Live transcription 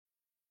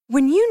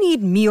When you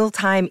need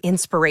mealtime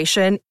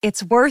inspiration,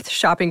 it's worth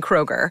shopping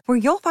Kroger, where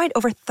you'll find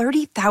over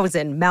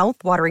 30,000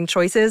 mouth-watering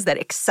choices that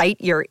excite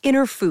your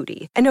inner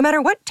foodie. And no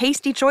matter what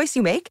tasty choice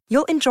you make,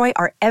 you'll enjoy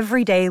our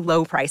everyday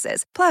low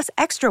prices, plus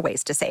extra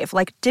ways to save,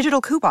 like digital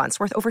coupons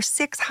worth over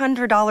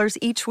 $600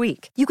 each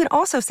week. You can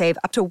also save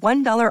up to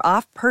 $1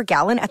 off per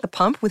gallon at the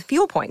pump with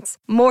fuel points.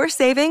 More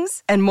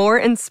savings and more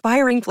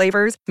inspiring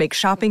flavors make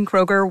shopping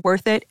Kroger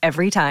worth it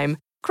every time.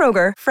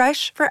 Kroger,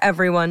 fresh for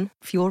everyone.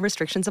 Fuel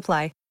restrictions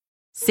apply.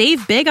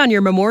 Save big on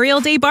your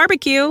Memorial Day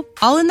barbecue,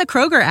 all in the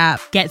Kroger app.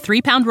 Get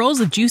 3-pound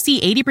rolls of juicy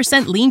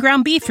 80% lean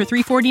ground beef for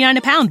 $3.49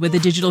 a pound with a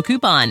digital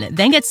coupon.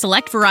 Then get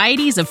select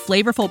varieties of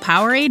flavorful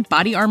Powerade,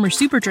 Body Armor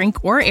Super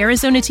Drink, or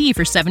Arizona tea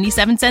for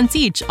 77 cents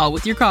each, all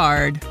with your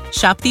card.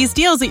 Shop these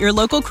deals at your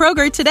local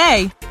Kroger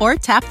today, or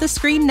tap the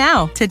screen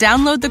now to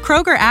download the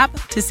Kroger app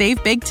to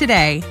save big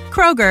today.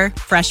 Kroger,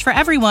 fresh for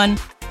everyone.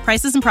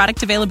 Prices and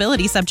product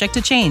availability subject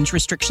to change.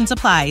 Restrictions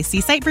apply. See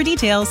site for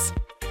details.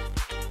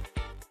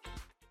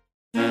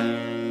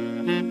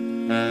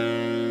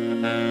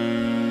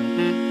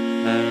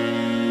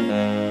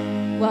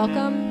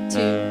 Welcome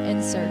to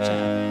In Search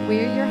Of.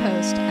 We're your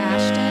hosts,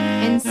 Ashton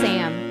and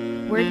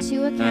Sam. We're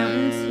two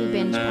accountants who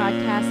binge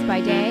podcasts by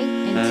day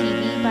and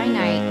TV by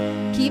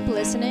night. Keep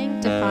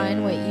listening to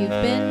find what you've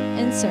been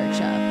in search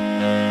of.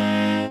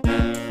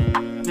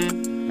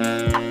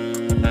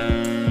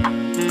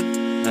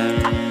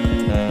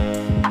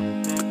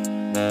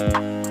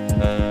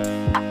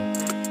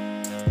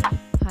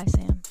 Hi,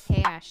 Sam.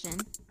 Hey, Ashton.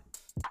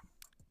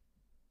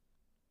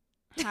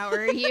 How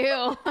are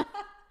you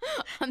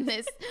on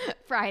this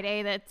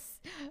Friday that's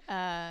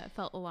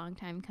felt a long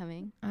time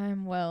coming?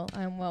 I'm well.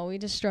 We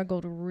just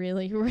struggled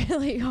really,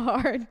 really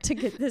hard to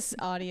get this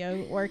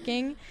audio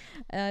working.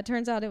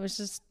 Turns out it was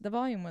just the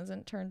volume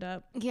wasn't turned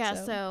up. Yeah,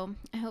 so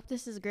I hope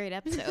this is a great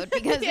episode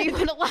because we've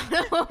been a lot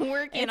of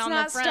working on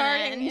the front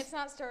end. It's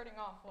not starting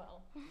off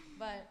well.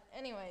 But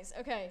anyways,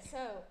 okay,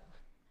 so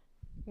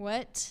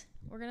what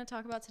we're going to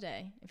talk about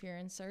today, if you're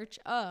in search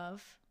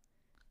of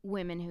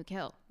Women Who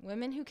Kill.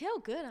 Women Who Kill.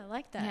 Good. I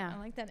like that. Yeah. I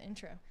like that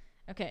intro.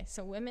 Okay,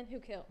 so Women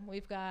Who Kill.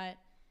 We've got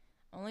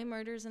only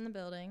murders in the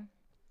building.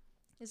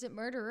 Is it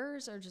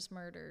murderers or just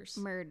murders?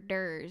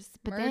 Murders.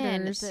 But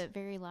Murders. then the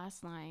very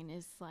last line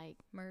is like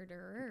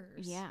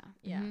Murderers. Yeah.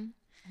 Yeah. Mhm.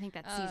 I think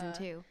that's season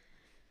 2.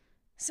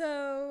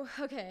 So,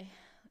 okay.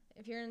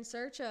 If you're in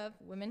search of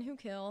Women Who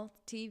Kill,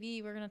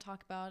 TV we're going to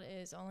talk about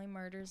is Only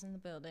Murders in the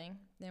Building.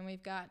 Then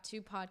we've got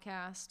 2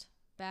 podcasts,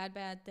 Bad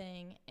Bad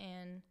Thing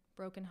and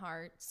Broken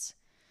Hearts.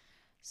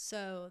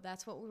 So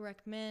that's what we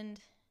recommend.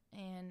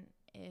 And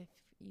if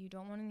you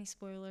don't want any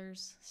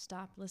spoilers,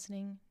 stop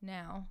listening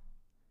now.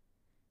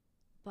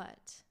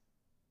 But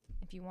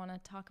if you want to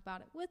talk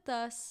about it with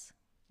us,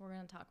 we're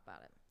going to talk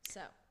about it.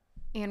 So.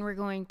 And we're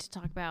going to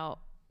talk about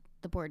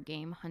the board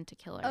game Hunt a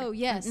Killer. Oh,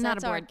 yes. Not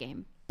a board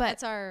game, but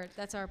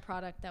that's our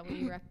product that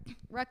we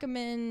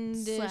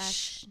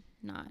recommend-ish.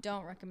 / not.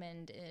 Don't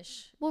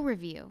recommend-ish. We'll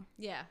review.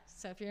 Yeah.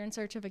 So if you're in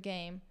search of a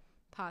game,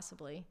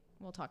 possibly,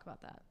 we'll talk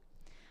about that.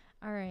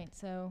 All right.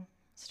 So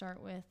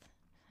start with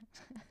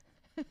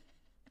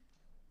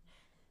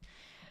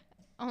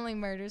Only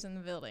Murders in the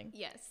Building.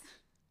 Yes.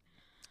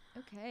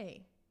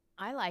 Okay.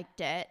 I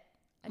liked it.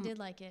 I did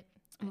like it.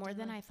 More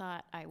than I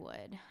thought I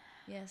would.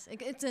 Yes.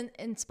 It's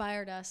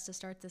inspired us to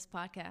start this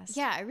podcast.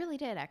 Yeah, I really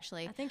did,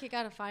 actually. I think it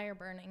got a fire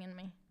burning in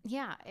me.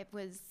 Yeah, it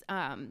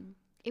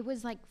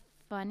was like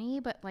funny,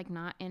 but like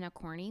not in a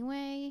corny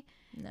way.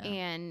 No.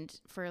 And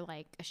for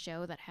like a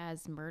show that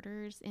has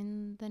murders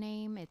in the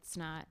name, it's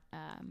not.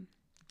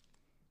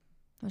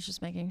 I was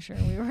just making sure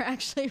we were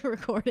actually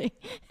recording.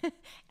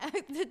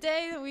 The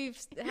day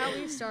that how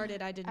we've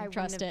started, I didn't trust it.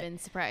 I wouldn't have been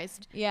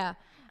surprised. Yeah.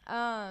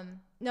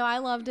 No, I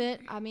loved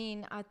it. I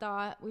mean, I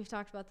thought we've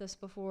talked about this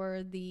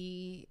before.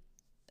 When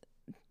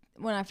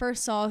I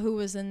first saw who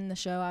was in the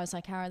show, I was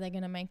like, how are they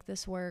going to make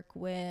this work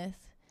with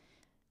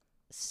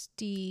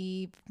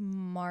Steve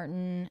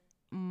Martin,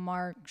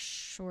 Mark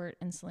Short,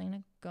 and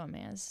Selena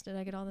Gomez? Did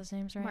I get all those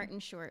names right? Martin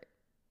Short.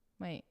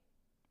 Wait,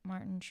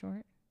 Martin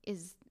Short?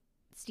 Is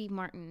Steve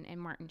Martin and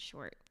Martin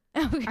Short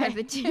Okay. are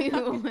the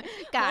 2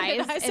 guys.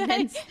 What did I say? And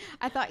then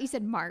I thought you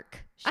said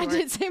Mark Short. I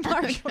did say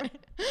Mark Short.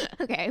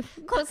 Okay,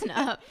 close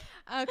enough.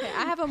 Okay,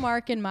 I have a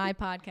Mark in my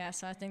podcast,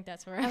 so I think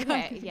that's where I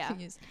got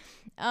confused.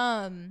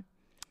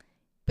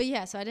 But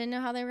yeah, so I didn't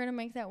know how they were going to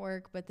make that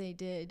work, but they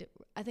did.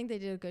 I think they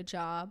did a good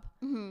job.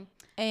 Mm-hmm.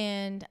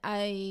 And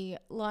I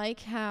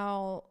like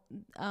how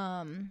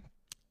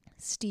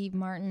Steve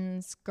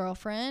Martin's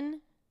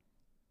girlfriend,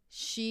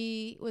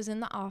 she was in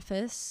The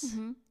Office.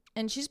 Mm-hmm.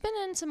 And she's been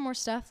in some more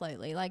stuff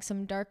lately, like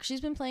she's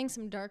been playing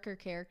some darker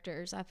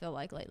characters, I feel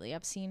like, lately.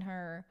 I've seen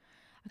her,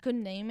 I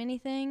couldn't name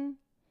anything,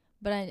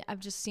 but I've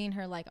just seen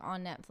her, like,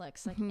 on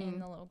Netflix, like, in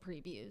the little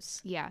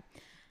previews. Yeah.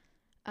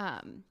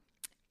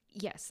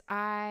 Yes,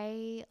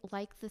 I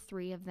like the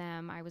 3 of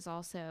them. I was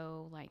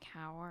also like,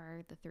 how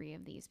are the 3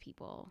 of these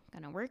people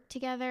going to work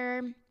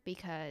together?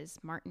 Because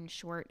Martin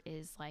Short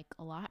is, like,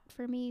 a lot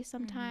for me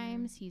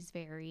sometimes. He's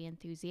very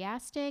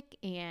enthusiastic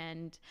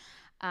and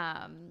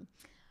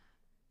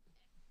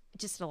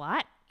just a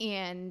lot.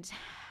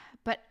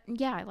 But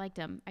yeah, I liked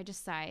him. I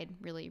just sighed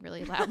really,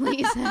 really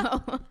loudly.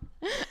 So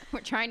we're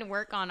trying to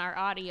work on our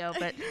audio,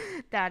 but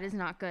that is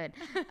not good.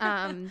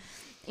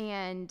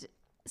 And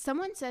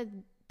someone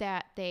said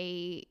that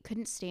they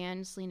couldn't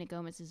stand Selena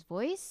Gomez's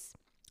voice.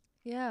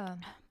 Yeah,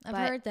 I've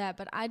heard that,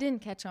 but I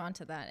didn't catch on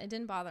to that. It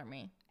didn't bother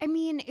me. I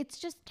mean, it's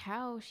just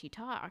how she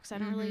talks. I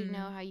don't really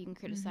know how you can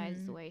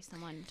criticize the way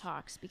someone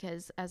talks,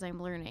 because as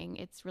I'm learning,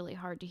 it's really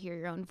hard to hear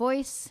your own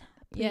voice.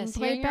 Yes,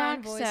 hearing your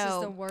own voice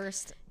is the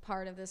worst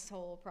part of this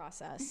whole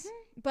process.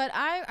 But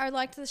I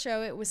liked the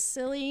show. It was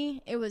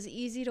silly. It was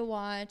easy to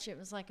watch. It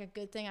was like a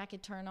good thing I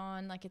could turn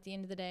on like at the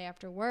end of the day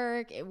after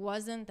work. It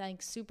wasn't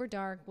like super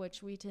dark,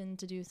 which we tend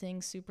to do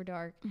things super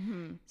dark.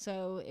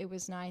 So it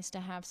was nice to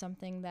have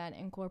something that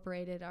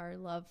incorporated our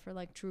love for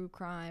like true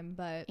crime,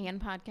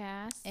 And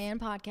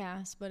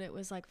podcasts. but it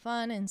was like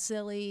fun and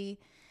silly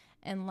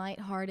and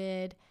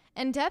lighthearted.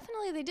 And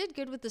definitely they did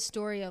good with the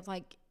story of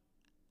like,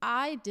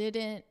 I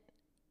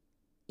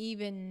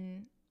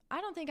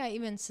don't think I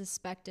even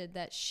suspected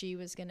that she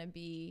was going to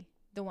be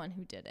the one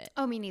who did it.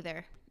 Oh, me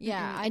neither.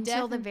 Yeah.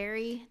 Until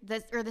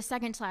the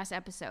second to last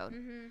episode.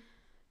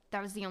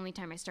 That was the only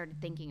time I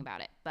started thinking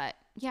about it. But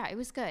yeah, it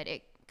was good.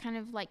 It kind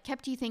of like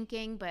kept you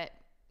thinking, but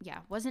yeah,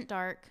 wasn't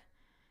dark.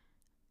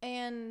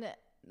 And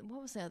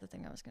what was the other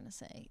thing I was going to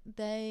say?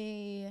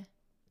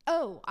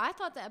 I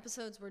thought the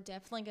episodes were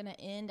definitely going to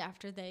end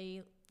after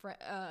they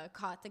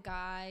caught the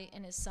guy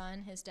and his son,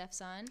 his deaf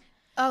son.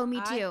 Oh,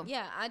 me too.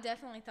 I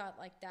definitely thought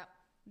like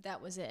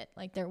that was it.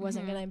 Like there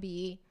wasn't going to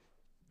be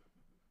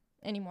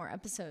any more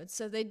episodes.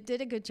 So they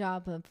did a good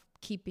job of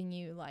keeping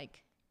you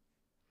like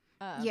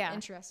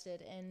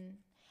interested in.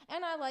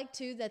 And I like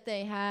too that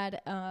they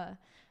had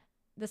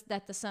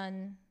that the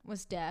son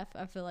was deaf.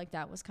 I feel like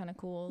that was kind of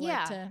cool. Yeah.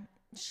 Like, to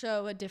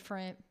show a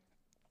different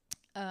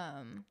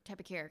type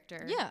of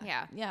character.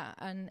 Yeah.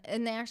 And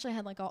they actually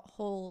had like a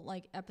whole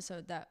like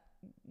episode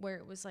where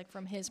it was like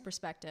from his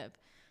perspective.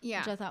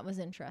 Yeah. Which I thought was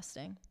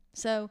interesting.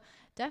 So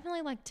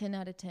definitely like 10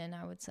 out of 10,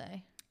 I would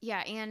say.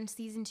 Yeah. And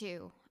season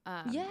 2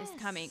 is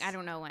coming. I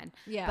don't know when.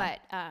 Yeah.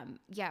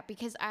 But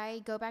because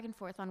I go back and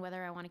forth on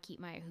whether I want to keep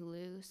my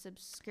Hulu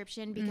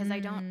subscription, because I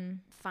don't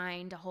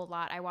find a whole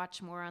lot. I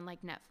watch more on like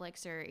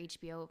Netflix or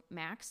HBO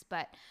Max,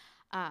 but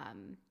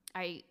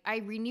I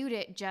renewed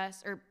it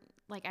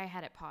I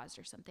had it paused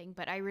or something,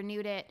 but I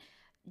renewed it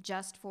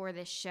just for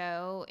this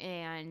show,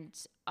 and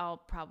I'll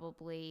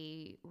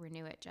probably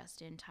renew it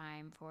just in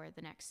time for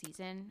the next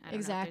season. I don't know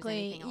if there's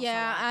anything else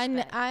I'll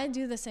watch, I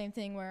do the same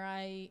thing where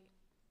I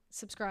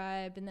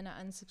subscribe and then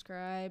I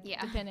unsubscribe,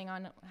 depending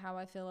on how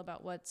I feel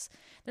about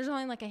there's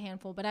only like a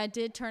handful, but I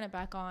did turn it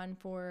back on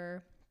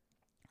for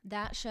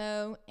that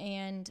show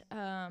and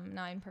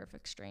 9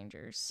 Perfect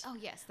Strangers. Oh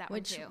yes, that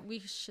one too. We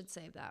should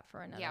save that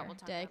for another we'll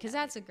talk day, about because that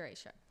that's a great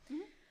show.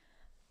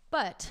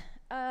 But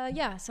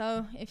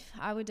so if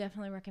I would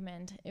definitely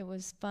recommend. It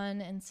was fun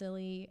and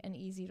silly and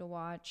easy to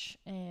watch,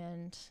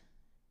 and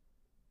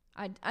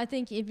I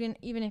think even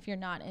if you're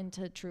not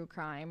into true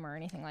crime or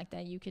anything like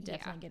that, you could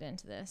definitely get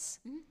into this.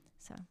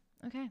 So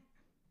okay,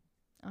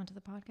 on to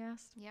the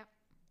podcast. Yep.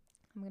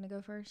 I'm gonna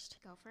go first.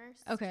 Go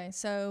first. Okay,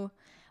 so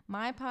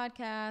my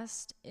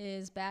podcast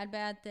is Bad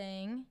Bad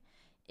Thing.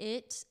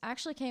 It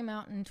actually came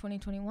out in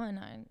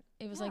 2021.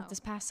 It was like this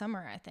past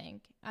summer, I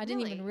think. I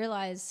didn't even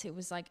realize it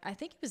was like, I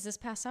think it was this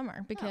past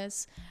summer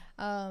because,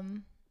 I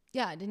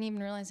didn't even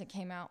realize it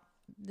came out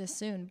this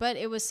soon. But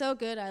it was so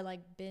good, I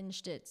like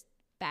binged it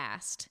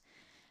fast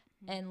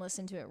and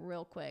listened to it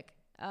real quick.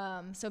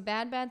 So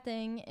Bad Bad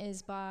Thing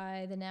is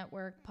by the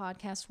network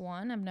Podcast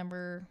One. I've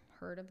never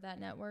heard of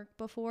that network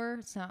before.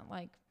 It's not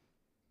like,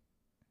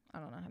 I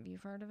don't know, have you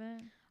heard of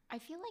it? I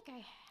feel like I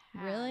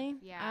have. Really?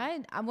 Yeah.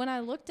 I when I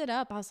looked it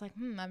up, I was like,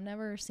 I've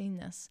never seen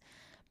this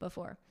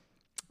before.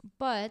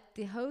 But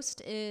the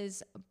host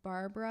is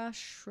Barbara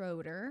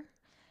Schroeder,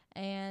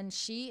 and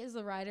she is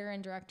the writer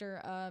and director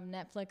of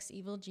Netflix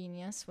Evil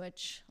Genius,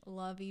 which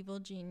love Evil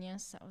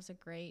Genius. That was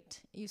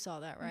you saw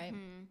that, right?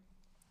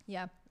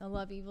 Yeah, I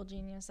love Evil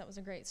Genius. That was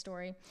a great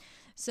story.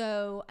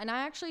 So, and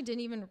I actually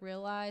didn't even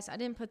realize, I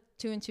didn't put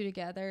 2 and 2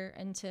 together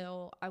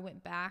until I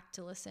went back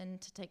to listen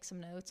to take some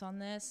notes on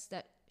this,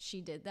 that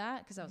she did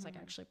that, because I was like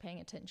actually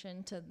paying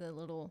attention to the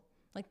little,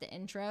 like the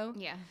intro.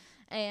 Yeah.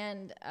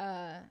 And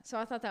so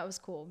I thought that was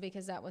cool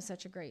because that was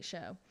such a great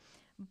show.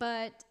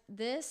 But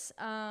this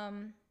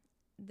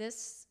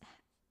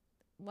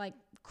like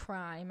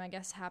crime, I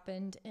guess,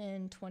 happened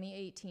in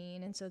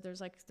 2018. And so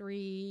there's like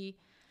 3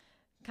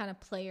 kind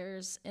of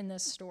players in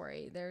this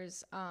story.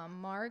 There's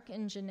Mark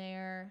and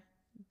Jennaire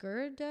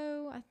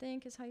Gurdo, I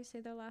think is how you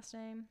say their last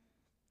name.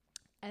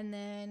 And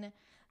then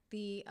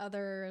the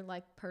other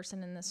like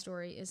person in the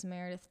story is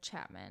Meredith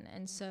Chapman.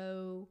 And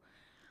so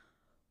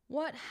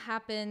what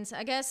happens,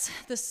 I guess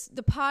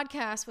the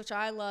podcast, which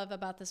I love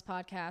about this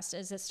podcast,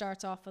 is it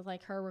starts off with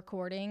like her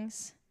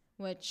recordings,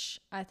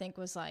 which I think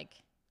was like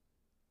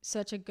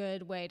such a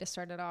good way to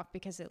start it off,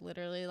 because it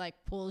literally like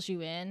pulls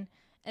you in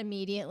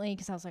immediately,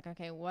 because I was like,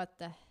 okay, what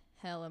the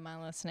hell am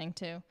I listening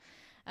to?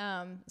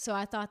 So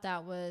I thought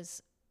that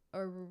was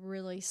a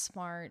really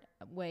smart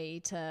way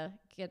to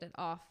get it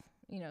off,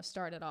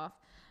 start it off.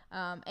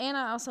 And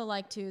I also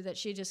like too that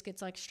she just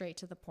gets like straight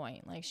to the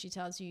point. Like she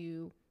tells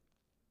you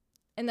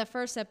in the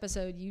first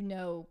episode,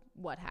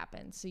 what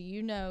happened. So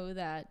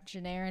that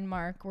Jennair and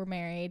Mark were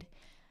married,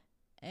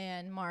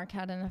 and Mark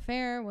had an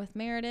affair with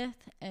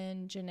Meredith,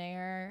 and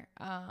Jennair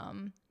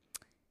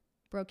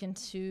broke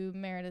into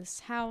Meredith's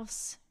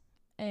house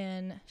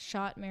and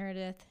shot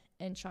Meredith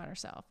and shot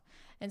herself.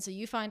 And so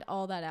you find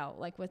all that out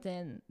like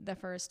within the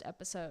first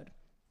episode.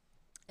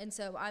 And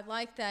so I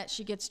like that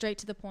she gets straight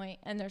to the point,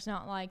 and there's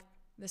not like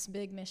this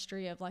big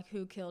mystery of like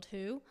who killed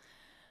who.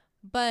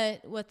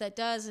 But what that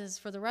does is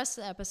for the rest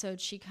of the episode,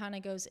 she kind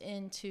of goes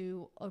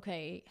into,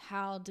 okay,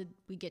 how did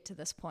we get to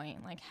this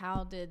point? Like,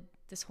 how did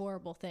this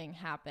horrible thing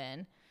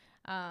happen?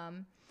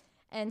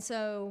 And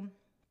so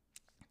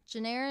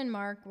Jennair and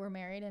Mark were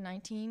married in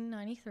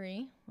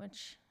 1993,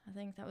 which I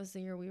think that was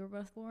the year we were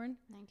both born.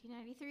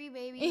 1993,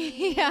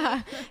 baby.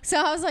 Yeah. So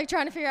I was like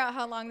trying to figure out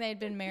how long they'd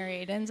been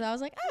married. And so I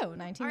was like,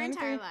 1993. Our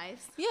entire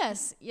lives.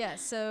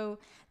 Yes. So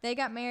they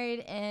got married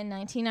in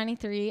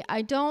 1993.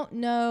 I don't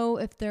know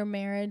if their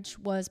marriage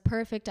was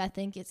perfect. I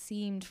think it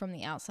seemed from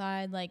the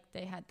outside like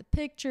they had the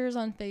pictures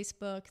on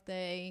Facebook.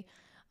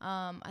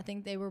 I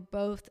think they were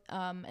both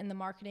in the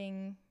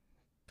marketing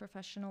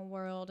professional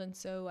world, and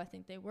so I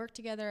think they worked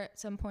together at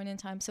some point in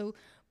time. So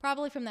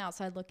probably from the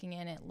outside looking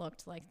in, it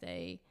looked like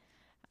they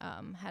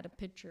had a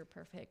picture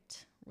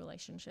perfect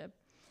relationship.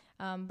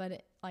 But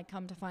it, like,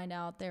 come to find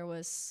out, there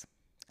was,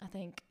 I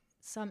think,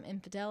 some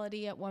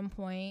infidelity at one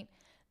point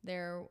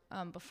there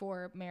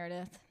before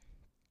Meredith,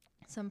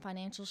 some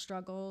financial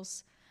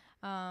struggles,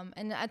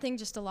 and I think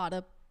just a lot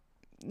of,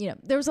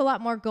 there was a lot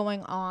more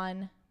going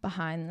on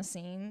behind the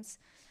scenes.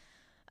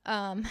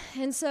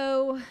 And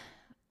so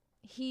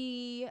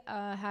he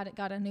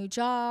got a new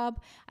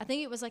job. I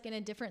think it was like in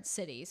a different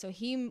city. So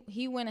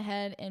he went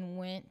ahead and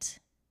went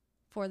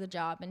for the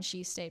job, and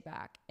she stayed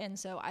back. And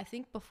so I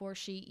think before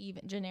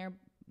Jennair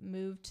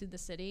moved to the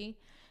city,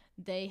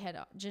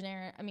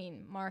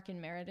 Mark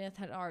and Meredith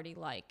had already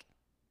like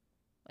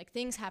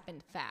things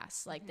happened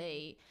fast. Like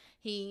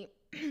he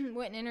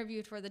went and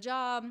interviewed for the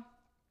job,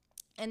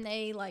 and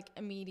they like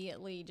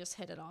immediately just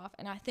hit it off.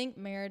 And I think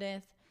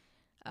Meredith,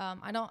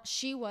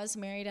 she was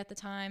married at the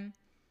time.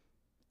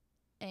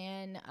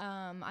 And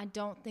I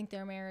don't think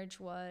their marriage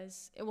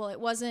it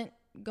wasn't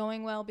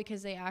going well,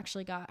 because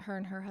her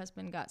and her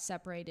husband got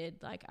separated.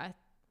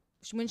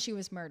 When she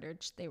was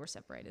murdered, they were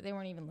separated. They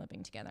weren't even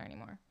living together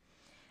anymore.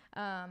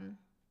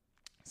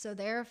 So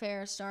their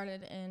affair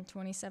started in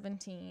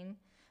 2017.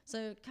 So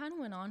it kind of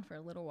went on for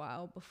a little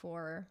while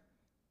before,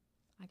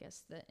 I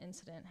guess, the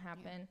incident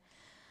happened. Yeah.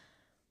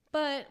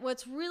 But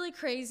what's really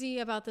crazy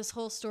about this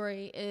whole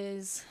story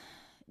is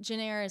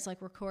Jennair is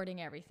like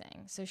recording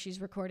everything. So she's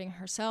recording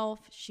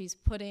herself. She's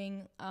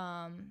putting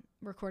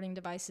recording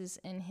devices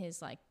in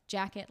his like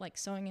jacket, like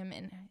sewing him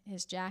in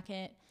his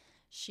jacket.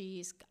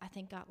 She's, I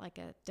think, got like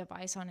a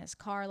device on his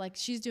car. Like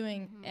she's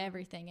doing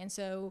everything. And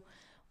so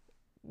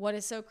what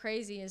is so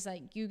crazy is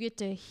like you get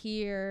to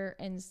hear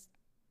and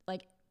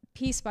like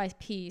piece by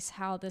piece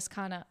how this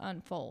kind of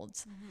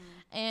unfolds.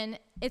 And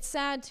it's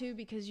sad too,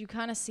 because you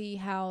kind of see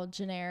how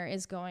Jennair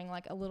is going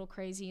like a little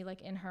crazy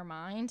like in her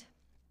mind.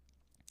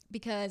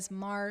 Because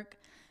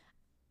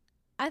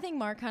I think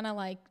Mark kind of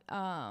like,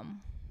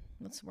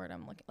 what's the word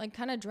I'm looking, like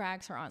kind of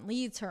drags her on,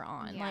 leads her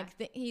on. Yeah.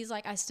 Like he's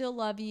like, I still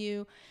love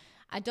you.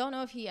 I don't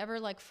know if he ever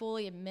like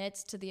fully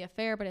admits to the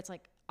affair, but it's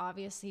like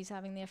obvious he's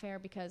having the affair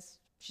because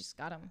she's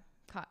caught him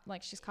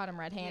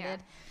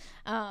red-handed.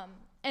 Yeah.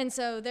 And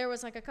so there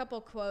was like a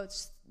couple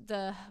quotes.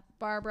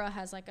 Barbara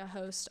has like a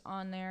host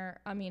on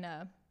there.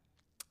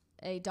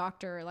 A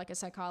doctor, like a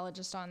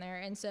psychologist on there.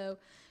 And so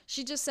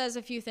she just says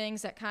a few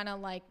things that kind of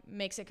like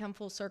makes it come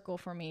full circle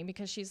for me,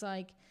 because she's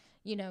like,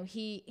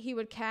 he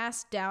would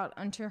cast doubt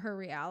onto her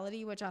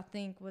reality, which I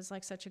think was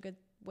like such a good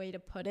way to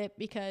put it,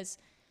 because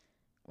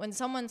when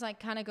someone's like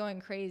kind of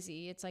going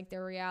crazy, it's like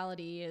the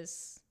reality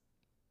is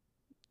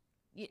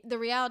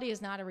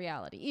not a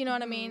reality. You know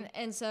what I mean?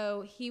 And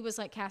so he was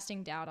like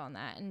casting doubt on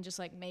that and just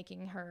like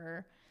making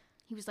her.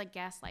 He was like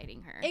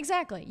gaslighting her.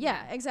 Exactly.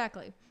 Yeah,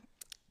 exactly.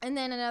 And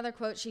then another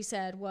quote she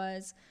said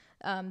was,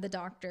 the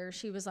doctor,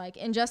 she was like,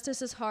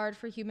 injustice is hard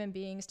for human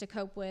beings to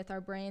cope with.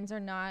 Our brains are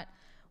not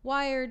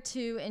wired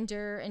to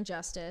endure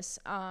injustice.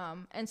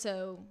 And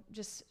so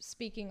just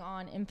speaking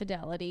on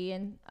infidelity.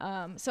 And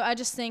so I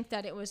just think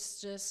that it was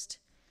just,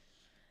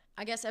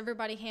 I guess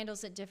everybody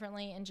handles it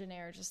differently, and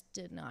Jennair just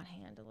did not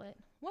handle it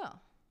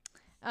well.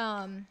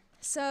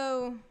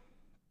 So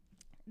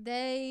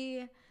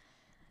they,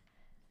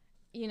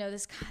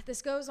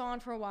 this goes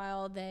on for a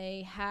while.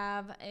 They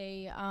have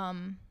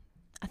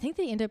I think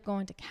they end up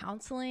going to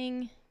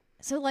counseling.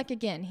 So like,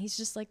 again, he's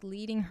just like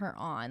leading her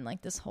on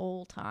like this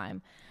whole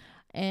time.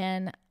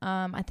 And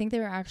I think they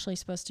were actually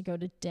supposed to go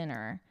to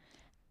dinner,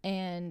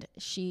 and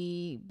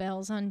she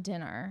bails on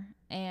dinner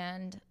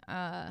and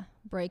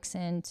breaks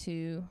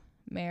into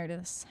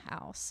Meredith's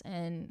house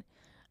and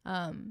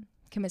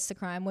commits the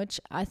crime, which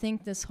I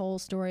think this whole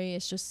story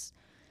is just,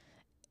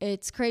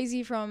 it's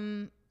crazy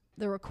from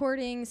the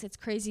recordings. It's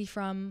crazy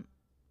from,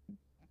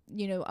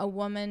 you know, a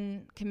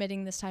woman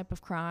committing this type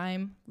of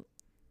crime.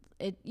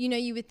 It, you know,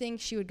 you would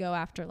think she would go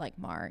after like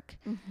Mark.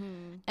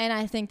 And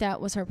I think that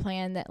was her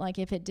plan, that like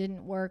if it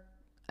didn't work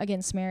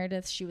against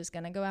Meredith, she was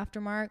going to go after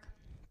Mark.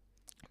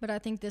 But I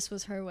think this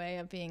was her way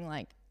of being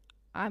like,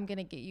 I'm going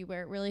to get you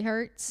where it really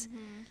hurts.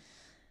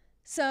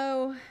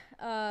 So,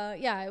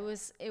 yeah, it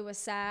was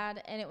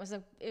sad. And it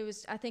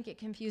was, I think it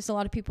confused a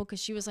lot of people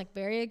because she was like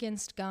very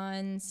against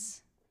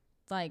guns.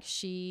 Like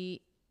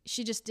she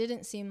just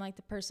didn't seem like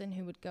the person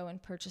who would go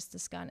and purchase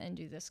this gun and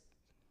do this,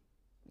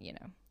 you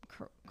know,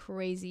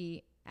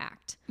 crazy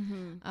act.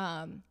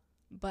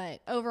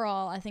 But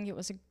overall, I think it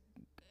was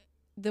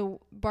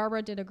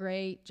Barbara did a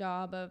great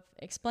job of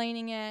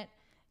explaining it.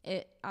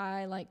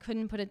 I like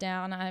couldn't put it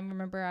down. I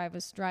remember I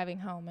was driving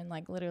home and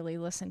like literally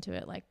listened to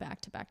it like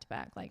back to back to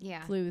back, like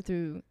flew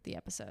through the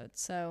episode.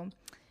 So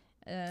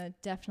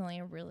definitely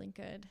a really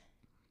good.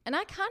 And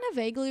I kind of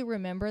vaguely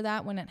remember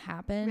that when it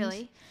happened.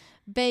 Really?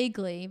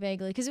 Vaguely,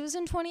 because it was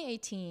in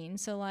 2018.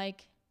 So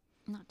like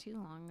not too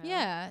long ago.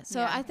 Yeah.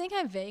 So I think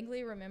I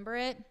vaguely remember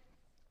it,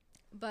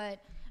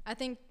 but I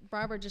think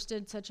Barbara just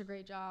did such a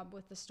great job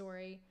with the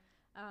story.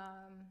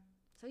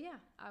 So yeah,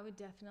 I would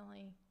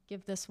definitely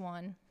give this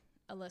one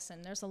a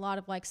listen. There's a lot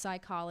of like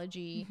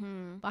psychology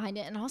behind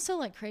it, and also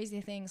like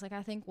crazy things. Like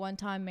I think one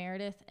time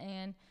Meredith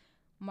and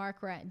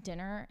Mark were at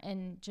dinner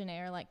and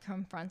Jennair like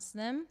confronts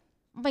them,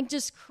 like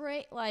just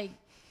like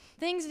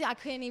things I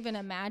couldn't even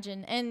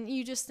imagine. And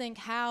you just think,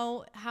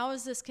 how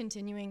is this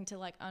continuing to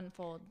like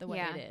unfold the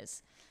way it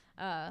is?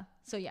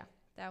 So yeah,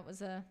 that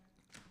was a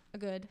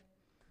good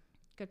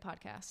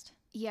podcast.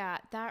 Yeah,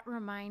 that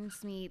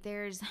reminds me,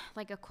 there's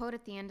like a quote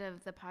at the end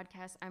of the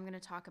podcast I'm going to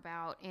talk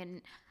about,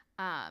 and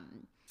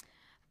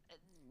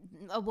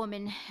a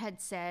woman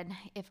had said,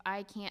 if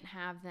I can't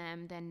have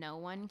them, then no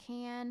one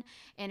can.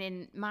 And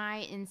in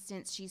my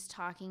instance, she's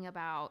talking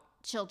about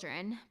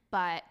children,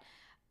 but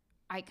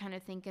I kind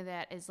of think of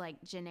that as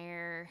like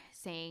Jennair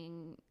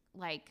saying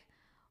like,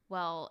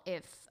 well,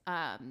 if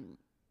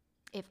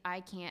I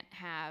can't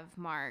have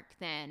Mark,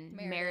 then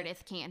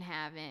Meredith can't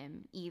have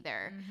him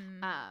either.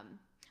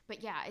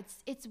 But yeah,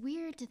 it's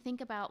weird to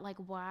think about like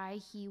why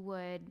he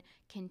would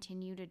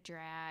continue to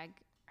drag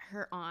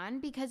her on,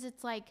 because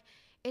it's like,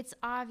 it's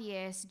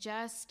obvious,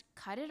 just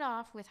cut it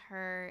off with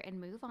her and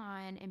move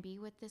on and be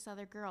with this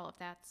other girl if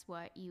that's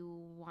what you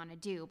want to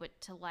do. But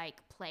to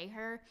like play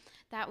her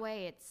that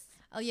way, it's...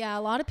 Oh yeah,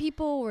 a lot of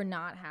people were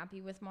not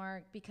happy with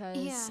Mark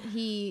because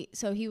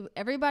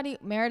everybody,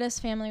 Meredith's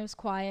family was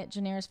quiet,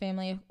 Jennair's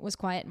family was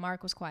quiet,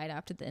 Mark was quiet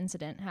after the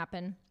incident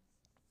happened.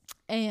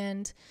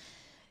 And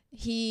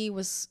he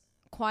was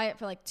quiet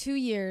for like 2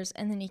 years,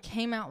 and then he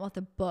came out with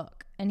a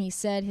book, and he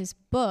said his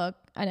book,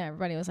 I know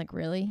everybody was like,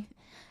 really?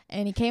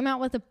 And he came out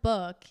with a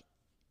book,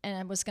 and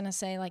I was going to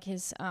say like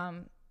his,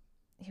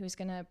 he was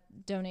going to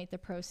donate the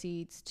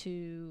proceeds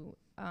to,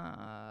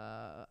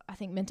 I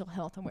think mental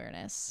health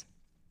awareness.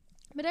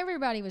 But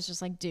everybody was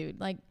just like, dude,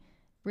 like,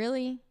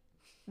 really?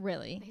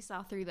 Really? They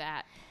saw through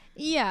that.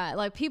 Yeah,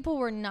 like people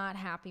were not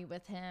happy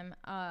with him.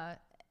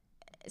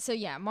 So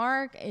yeah,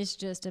 Mark is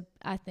just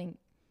I think,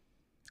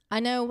 I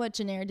know what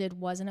Jennair did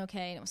wasn't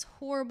okay, and it was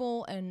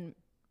horrible, and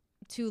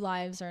 2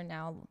 lives are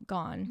now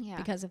gone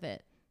because of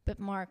it. But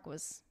Mark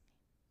was,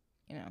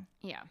 you know,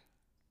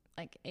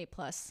 like A+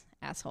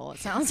 asshole, it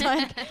sounds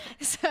like.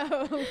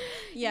 So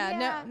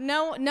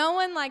no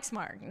one likes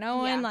Mark. No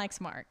one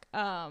likes Mark.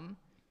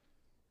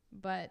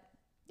 But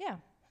yeah,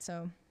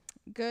 so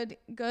good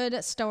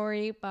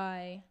story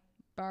by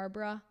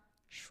Barbara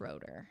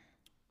Schroeder.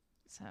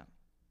 So,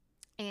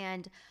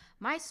 and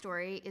my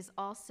story is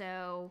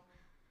also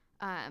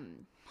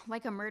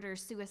like a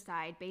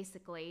murder-suicide,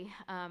 basically,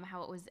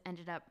 how it was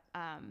ended up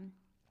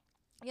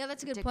yeah,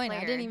 that's a good point. I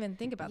didn't even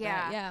think about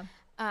that.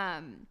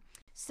 Yeah.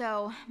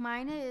 So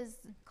mine is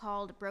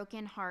called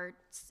Broken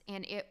Hearts,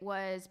 and it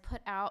was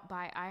put out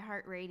by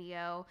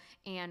iHeartRadio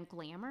and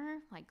Glamour,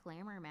 like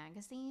Glamour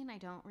magazine. I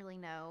don't really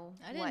know.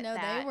 I didn't know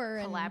they were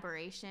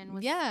collaboration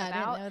was about.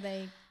 I didn't know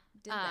they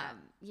did that.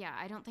 Yeah,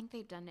 I don't think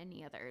they've done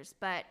any others,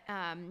 but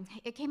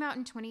it came out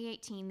in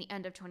 2018, the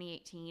end of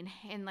 2018,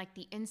 and like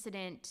the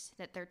incident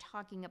that they're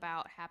talking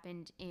about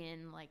happened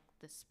in like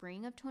the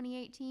spring of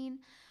 2018.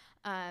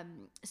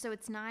 So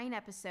it's 9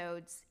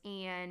 episodes,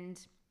 and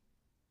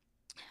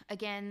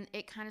again,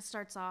 it kind of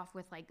starts off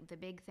with like the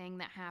big thing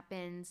that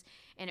happens,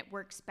 and it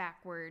works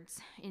backwards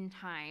in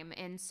time.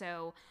 And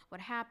so what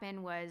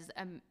happened was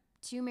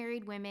 2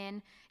 married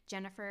women,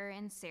 Jennifer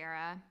and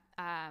Sarah,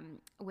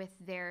 with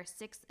their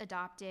 6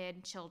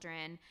 adopted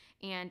children.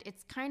 And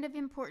it's kind of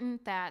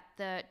important that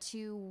the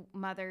 2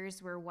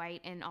 mothers were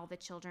white and all the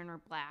children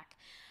were black,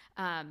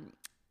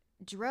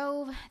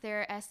 drove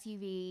their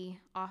SUV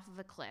off of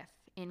a cliff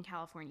in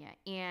California.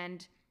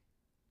 And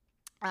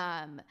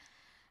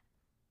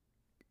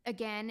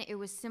again, it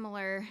was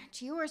similar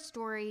to your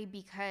story,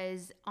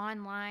 because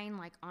online,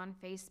 like on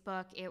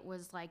Facebook, it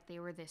was like they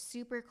were this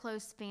super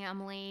close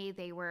family.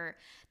 They were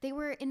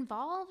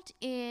involved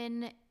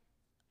in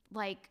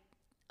like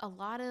a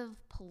lot of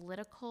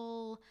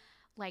political,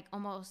 like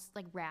almost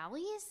like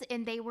rallies,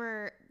 and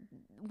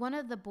one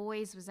of the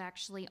boys was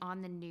actually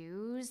on the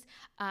news.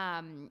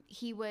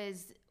 He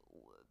was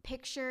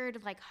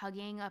pictured like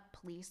hugging a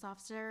police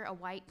officer, a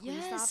white police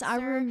officer. Yes, I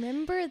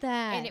remember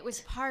that. And it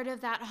was part of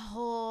that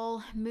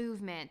whole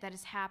movement that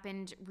has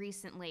happened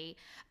recently,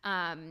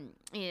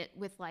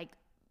 with like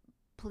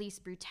police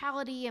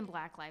brutality and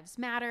Black Lives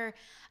Matter.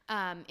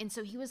 And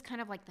so he was kind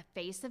of like the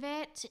face of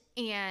it.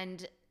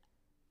 And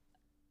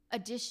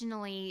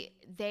additionally,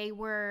 they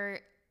were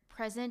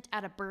present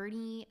at a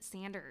Bernie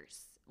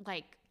Sanders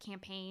like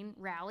campaign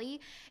rally,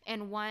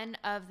 and one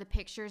of the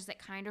pictures that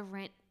kind of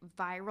went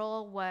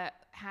viral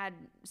had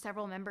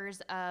several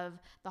members of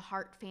the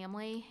Hart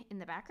family in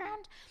the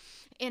background.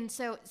 And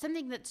so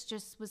something that's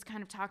just was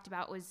kind of talked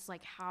about was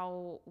like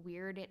how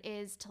weird it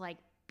is to like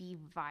be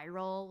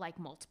viral like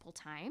multiple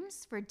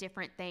times for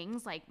different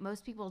things. Like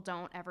most people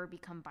don't ever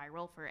become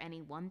viral for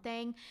any one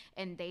thing,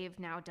 and they've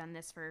now done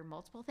this for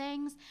multiple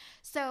things.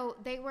 So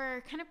they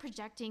were kind of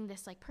projecting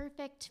this like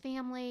perfect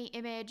family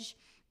image,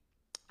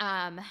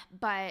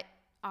 but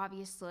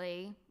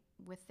obviously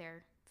with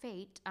their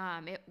fate,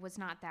 it was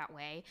not that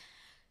way.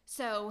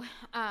 So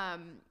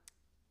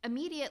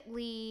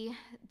immediately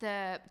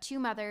the 2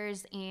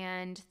 mothers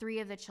and 3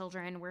 of the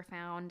children were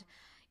found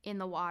in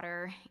the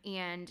water,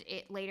 and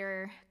it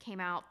later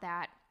came out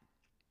that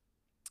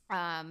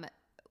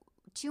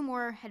 2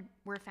 more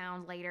were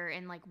found later,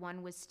 and like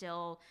one was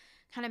still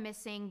kind of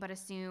missing but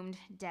assumed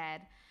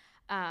dead.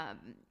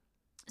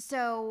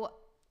 So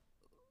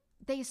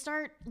they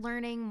start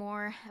learning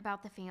more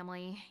about the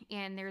family,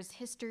 and there's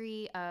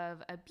history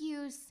of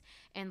abuse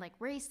and like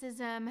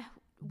racism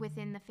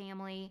within the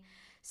family.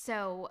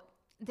 So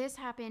this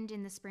happened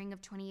in the spring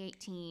of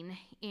 2018,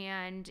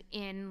 and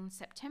in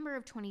September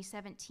of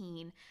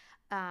 2017,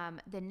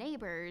 the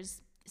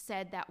neighbors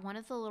said that one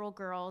of the little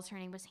girls, her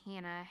name was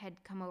Hannah,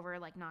 had come over,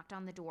 like knocked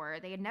on the door.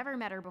 They had never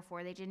met her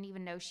before. They didn't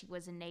even know she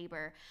was a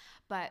neighbor,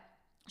 but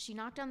she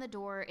knocked on the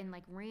door and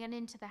like ran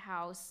into the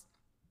house,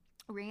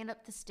 ran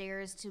up the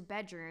stairs to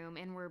bedroom,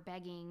 and were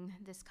begging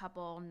this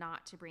couple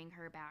not to bring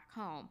her back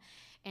home.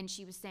 And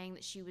she was saying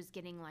that she was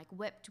getting like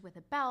whipped with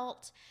a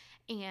belt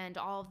and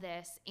all of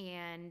this,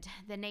 and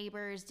the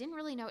neighbors didn't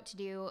really know what to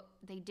do.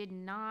 They did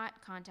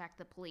not contact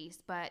the police,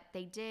 but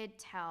they did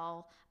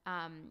tell,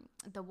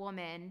 the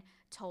woman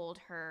told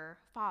her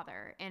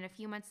father, and a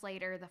few months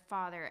later the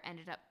father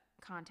ended up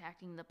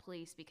contacting the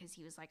police because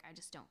he was like, I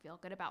just don't feel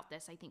good about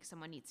this. I think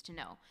someone needs to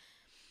know.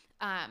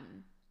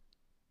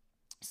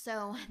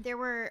 So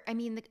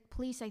the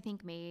police, I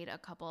think, made a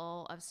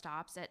couple of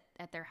stops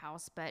at their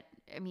house, but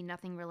I mean,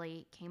 nothing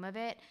really came of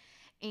it.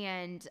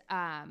 And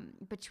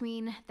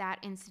between that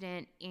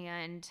incident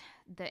and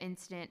the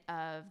incident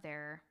of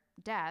their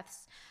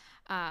deaths,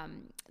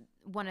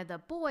 one of the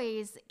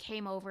boys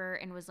came over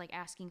and was like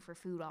asking for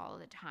food all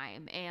the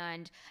time.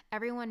 And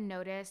everyone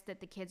noticed that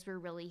the kids were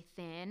really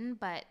thin,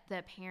 but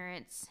the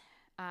parents,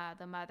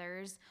 the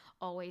mothers,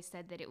 always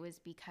said that it was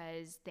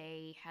because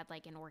they had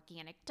like an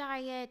organic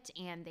diet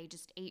and they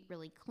just ate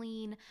really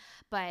clean,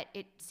 but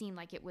it seemed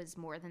like it was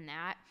more than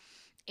that.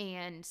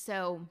 And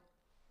so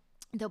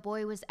the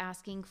boy was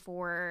asking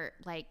for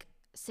like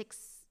 6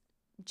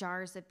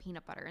 jars of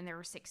peanut butter, and there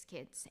were 6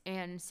 kids,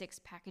 and 6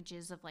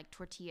 packages of like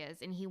tortillas,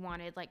 and he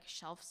wanted like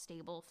shelf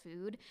stable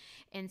food.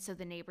 And so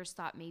the neighbors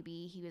thought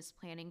maybe he was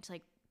planning to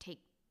like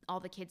take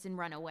all the kids and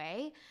run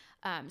away,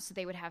 so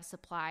they would have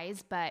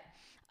supplies. But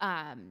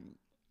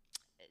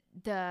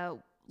the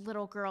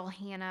little girl,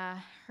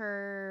 Hannah,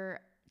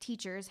 her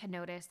teachers had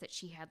noticed that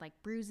she had like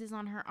bruises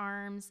on her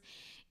arms,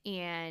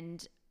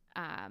 and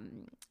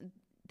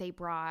they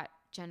brought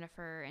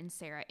Jennifer and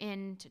Sarah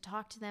in to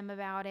talk to them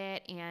about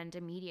it. And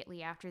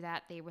immediately after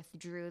that, they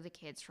withdrew the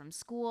kids from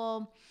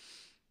school.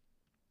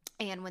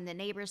 And when the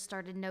neighbors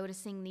started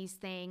noticing these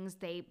things,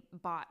 they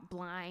bought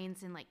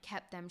blinds and like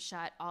kept them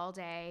shut all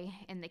day,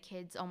 and the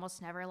kids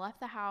almost never left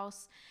the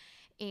house.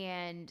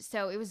 And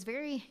so it was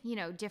very,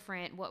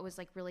 different what was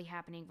like really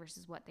happening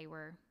versus what they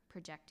were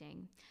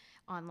projecting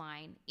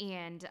online.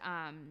 And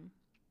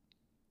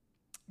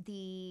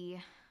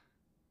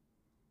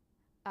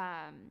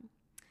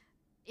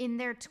in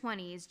their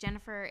 20s,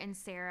 Jennifer and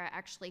Sarah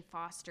actually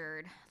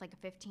fostered like a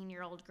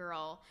 15-year-old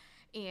girl,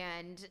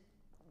 and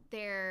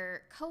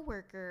their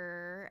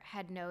coworker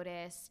had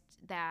noticed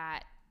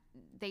that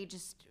they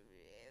just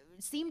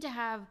seemed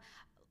to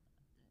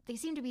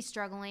be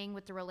struggling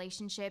with the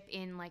relationship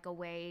in like a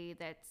way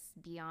that's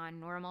beyond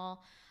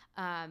normal.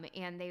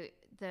 And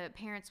the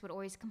parents would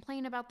always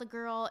complain about the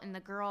girl, and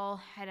the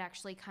girl had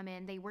actually come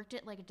in. They worked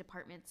at like a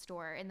department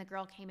store, and the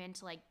girl came in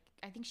to like,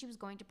 I think she was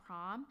going to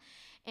prom.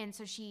 And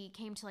so she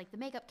came to like the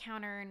makeup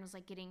counter and was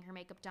like getting her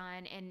makeup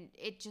done. And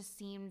it just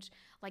seemed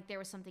like there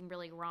was something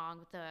really wrong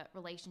with the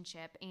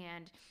relationship.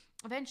 And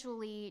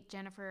eventually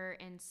Jennifer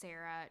and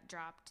Sarah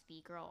dropped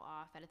the girl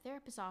off at a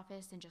therapist's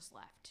office and just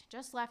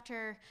left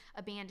her,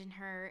 abandoned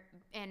her,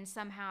 and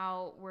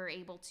somehow were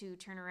able to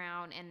turn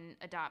around and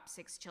adopt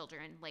 6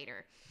 children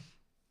later.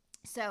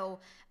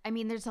 So, I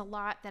mean, there's a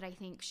lot that I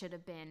think should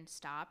have been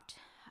stopped.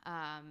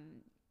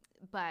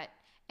 But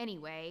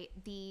anyway,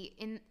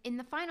 in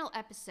the final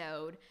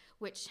episode,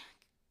 which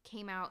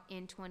came out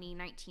in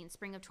 2019,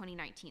 spring of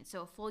 2019,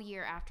 so a full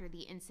year after the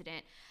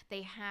incident,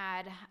 they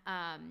had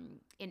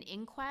an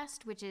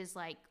inquest, which is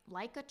like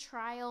a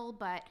trial,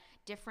 but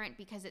different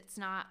because it's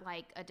not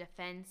like a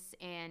defense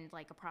and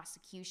like a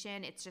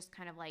prosecution. It's just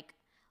kind of like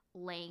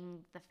laying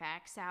the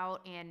facts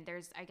out, and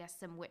there's, I guess,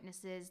 some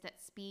witnesses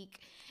that speak,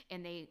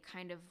 and they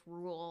kind of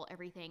rule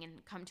everything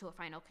and come to a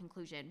final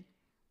conclusion.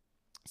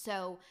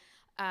 So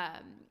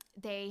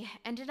they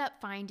ended up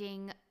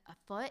finding a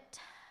foot,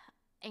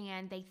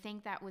 and they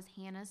think that was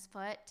Hannah's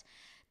foot.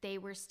 They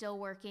were still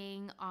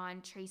working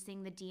on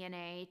tracing the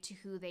DNA to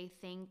who they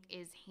think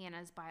is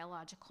Hannah's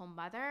biological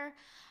mother.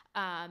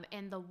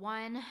 And the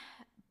one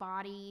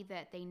body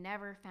that they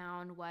never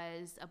found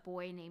was a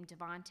boy named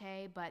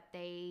Devontae, but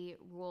they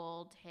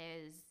ruled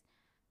his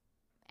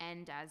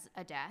end as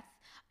a death.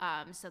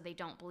 So they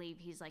don't believe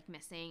he's like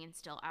missing and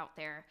still out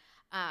there.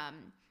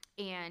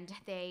 And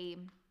they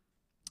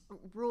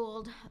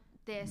ruled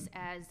this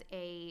as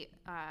a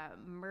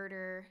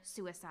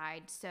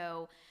murder-suicide.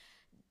 So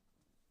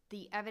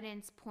the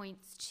evidence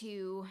points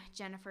to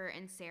Jennifer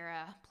and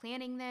Sarah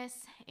planning this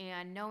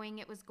and knowing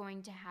it was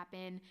going to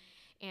happen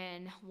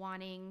and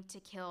wanting to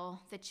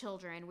kill the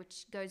children,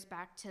 which goes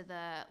back to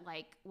the,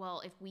 like,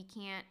 well, if we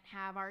can't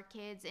have our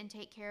kids and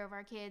take care of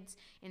our kids,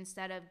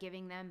 instead of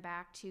giving them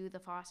back to the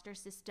foster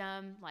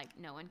system, like,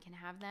 no one can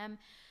have them.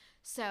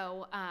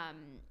 So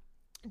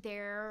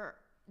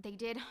they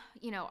did,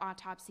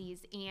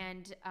 autopsies,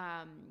 and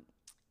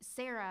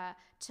Sarah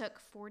took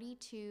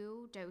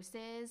 42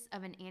 doses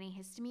of an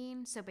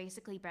antihistamine, so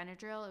basically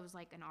Benadryl. It was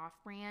like an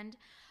off-brand,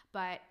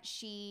 but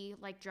she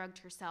like drugged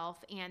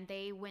herself, and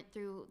they went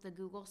through the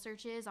Google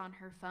searches on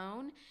her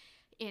phone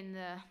in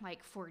the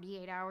like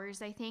 48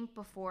 hours, I think,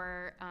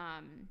 before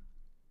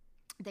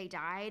they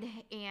died,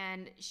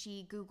 and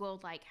she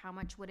Googled like how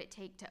much would it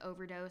take to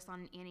overdose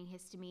on an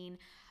antihistamine,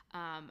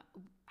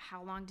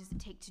 how long does it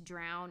take to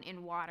drown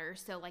in water?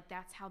 So like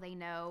that's how they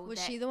know.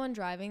 Was she the one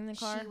driving the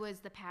car? She was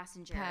the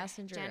passenger.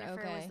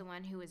 Jennifer was the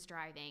one who was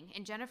driving,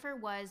 and Jennifer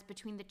was,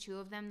 between the two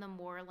of them, the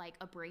more like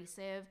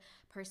abrasive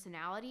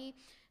personality.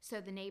 So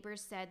the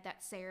neighbors said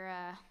that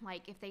Sarah,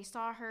 like if they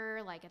saw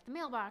her like at the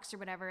mailbox or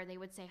whatever, they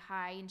would say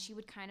hi, and she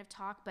would kind of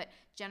talk, but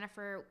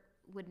Jennifer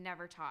would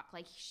never talk.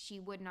 Like she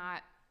would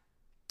not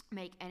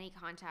make any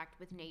contact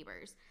with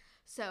neighbors.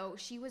 So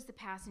she was the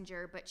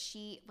passenger, but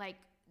she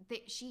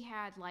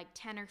had like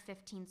 10 or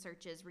 15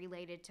 searches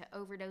related to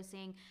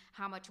overdosing.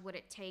 How much would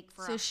it take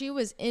for... So she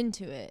was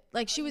into it.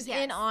 Like she was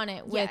in on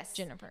it with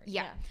Jennifer.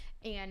 Yeah.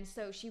 And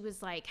so she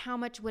was like, how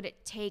much would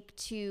it take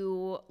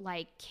to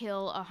like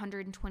kill a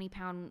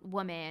 120-pound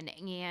woman?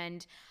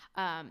 And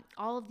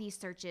all of these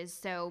searches.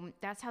 So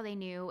that's how they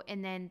knew.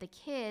 And then the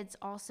kids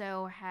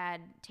also had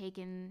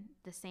taken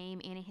the same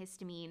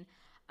antihistamine.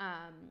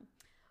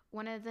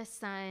 One of the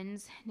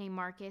sons, named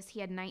Marcus, he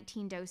had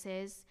 19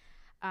 doses.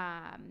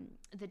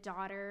 The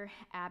daughter,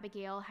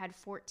 Abigail, had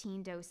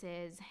 14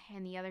 doses,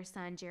 and the other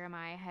son,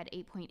 Jeremiah, had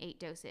 8.8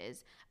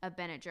 doses of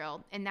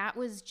Benadryl. And that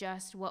was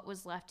just what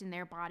was left in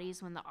their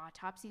bodies when the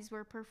autopsies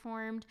were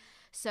performed.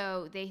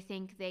 So they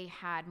think they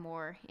had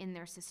more in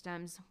their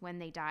systems when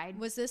they died.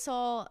 Was this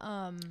all,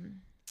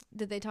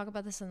 did they talk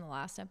about this in the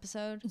last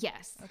episode?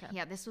 Yes. Okay.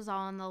 Yeah, this was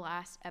all in the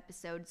last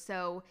episode.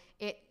 So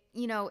it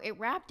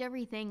wrapped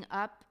everything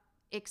up,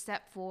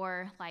 except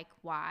for like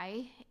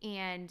why.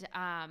 And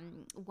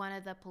one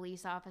of the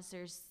police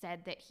officers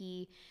said that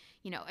he,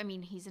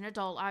 he's an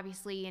adult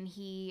obviously, and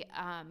he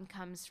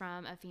comes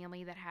from a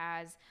family that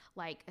has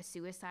like a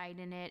suicide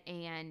in it.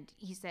 And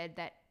he said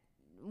that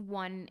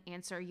one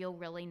answer you'll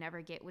really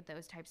never get with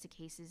those types of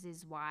cases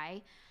is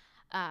why.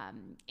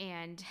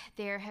 And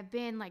there have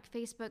been like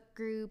Facebook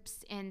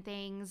groups and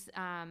things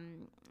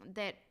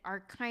that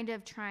are kind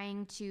of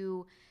trying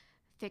to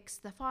fix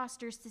the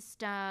foster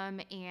system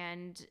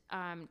and,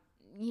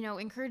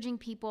 encouraging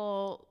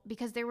people,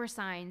 because there were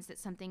signs that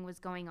something was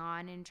going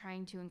on, and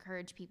trying to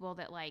encourage people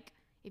that like,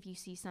 if you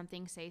see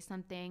something, say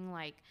something.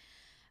 Like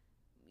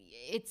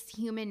it's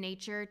human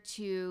nature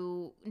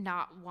to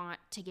not want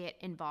to get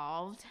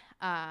involved.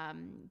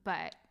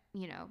 But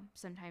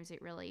sometimes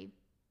it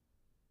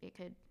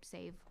could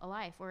save a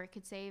life, or it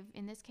could save,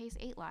 in this case,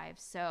 8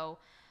 lives. So,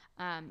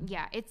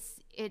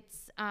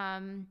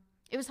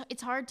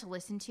 it's hard to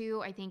listen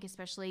to, I think,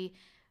 especially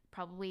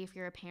probably if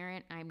you're a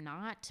parent. I'm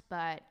not,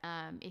 but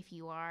if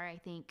you are, I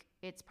think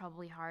it's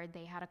probably hard.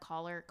 They had a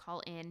caller call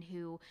in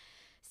who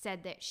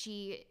said that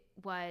she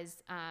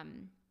was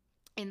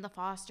in the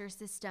foster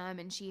system,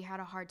 and she had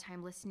a hard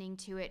time listening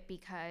to it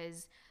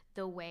because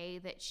the way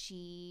that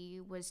she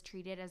was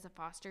treated as a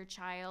foster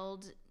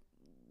child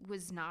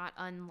was not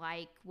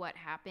unlike what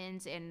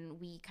happens. And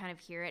we kind of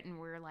hear it and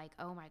we're like,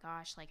 oh my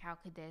gosh, like how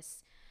could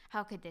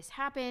this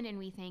happen? And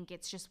we think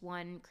it's just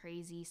one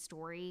crazy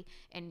story.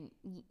 And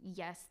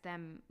yes,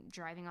 them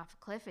driving off a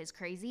cliff is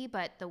crazy,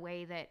 but the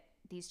way that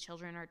these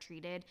children are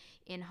treated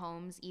in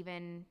homes,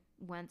 even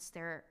once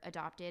they're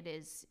adopted,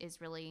 is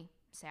really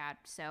sad.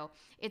 So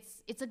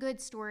it's a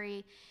good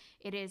story.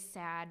 It is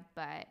sad,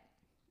 but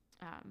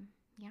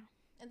yeah.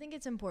 I think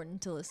it's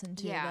important to listen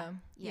to, Yeah. though.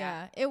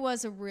 Yeah. It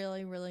was a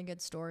really, really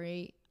good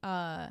story.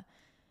 I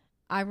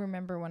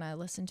remember when I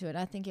listened to it,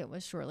 I think it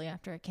was shortly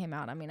after it came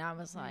out. I mean, I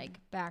was like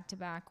back to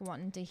back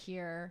wanting to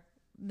hear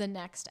the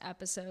next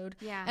episode.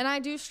 Yeah. And I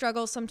do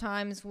struggle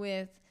sometimes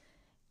with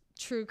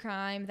true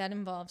crime that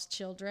involves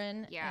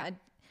children. Yeah.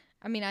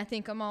 I mean, I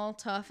think I'm all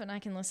tough and I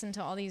can listen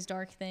to all these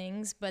dark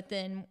things, but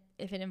then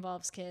if it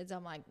involves kids,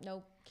 I'm like,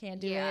 nope, can't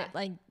do Yeah. it.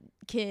 Like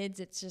kids,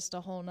 it's just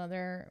a whole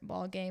nother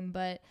ball game.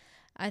 But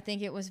I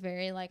think it was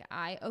very like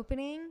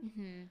eye-opening.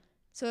 Mm-hmm.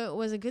 So it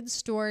was a good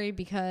story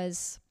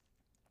because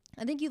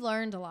I think you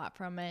learned a lot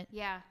from it.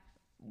 Yeah.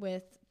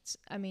 With,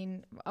 I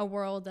mean, a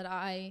world that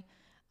I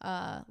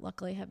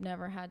luckily have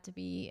never had to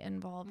be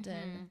involved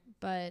in.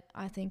 But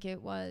I think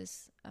it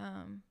was,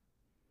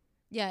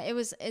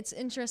 it's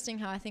interesting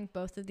how I think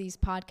both of these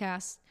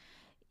podcasts,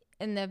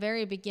 in the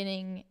very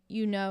beginning,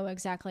 you know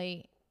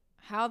exactly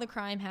how the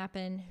crime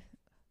happened,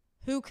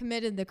 who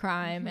committed the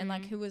crime, and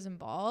like who was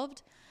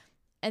involved.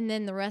 And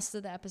then the rest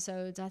of the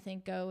episodes, I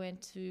think, go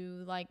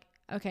into like,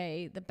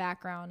 okay, the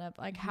background of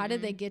like, how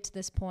did they get to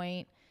this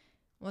point?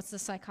 What's the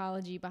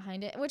psychology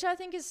behind it? Which I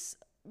think is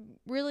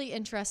really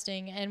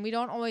interesting. And we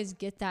don't always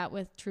get that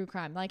with true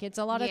crime. Like it's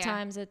a lot of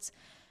times it's,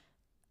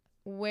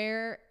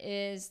 where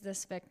is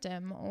this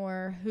victim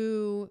or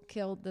who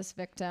killed this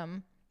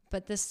victim?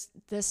 But this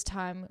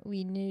time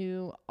we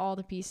knew all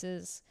the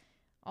pieces,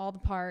 all the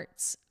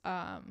parts.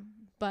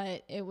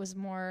 But it was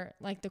more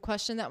like the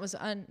question that was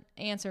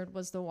unanswered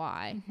was the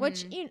why,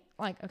 which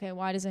okay,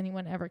 why does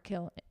anyone ever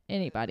kill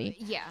anybody?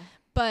 Yeah.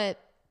 But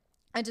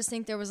I just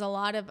think there was a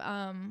lot of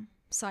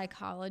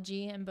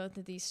psychology in both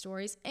of these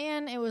stories,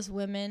 and it was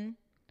women.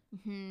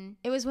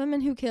 It was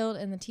women who killed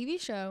in the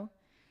TV show,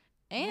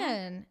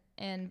 and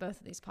in both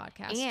of these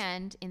podcasts,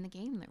 and in the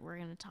game that we're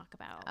going to talk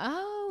about.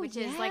 Oh, which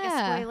is like a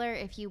spoiler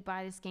if you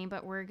buy this game,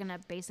 but we're going to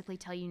basically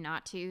tell you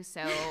not to,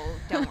 so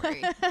don't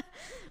worry.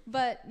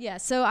 But yeah,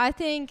 so I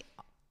think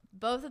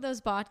both of those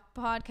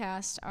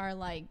podcasts are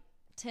like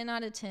 10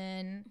 out of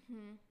 10.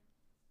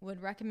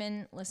 Would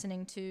recommend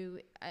listening to.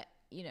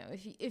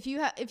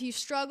 If you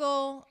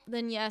struggle,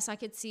 then yes, I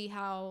could see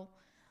how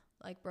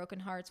like Broken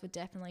Hearts would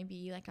definitely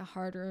be like a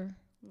harder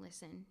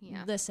listen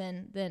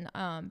than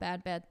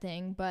Bad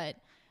Thing. But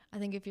I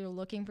think if you're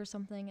looking for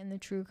something in the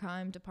true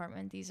crime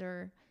department, these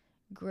are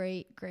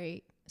great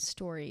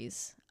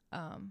stories.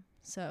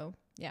 So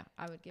yeah,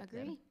 I would give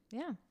them.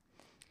 Yeah.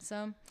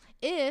 So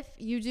if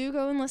you do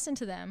go and listen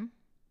to them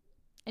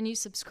and you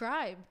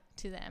subscribe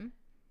to them,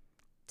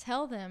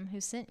 tell them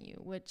who sent you,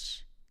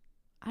 which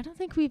I don't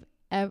think we've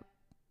ever,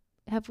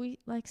 have we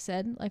like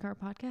said like our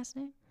podcast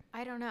name?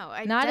 I don't know.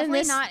 Not in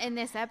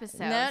this episode.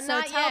 No, so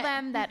not tell yet.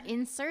 them that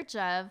In Search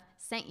Of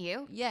sent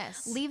you.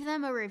 Yes. Leave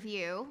them a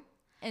review.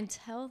 And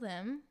tell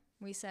them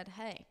we said,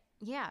 hey.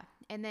 Yeah.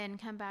 And then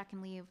come back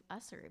and leave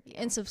us a review.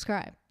 And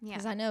subscribe. Yeah.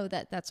 Because I know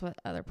that's what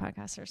other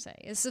podcasters say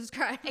is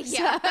subscribe.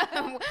 Yeah.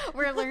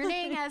 We're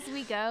learning as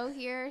we go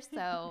here.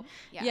 So,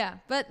 yeah. Yeah.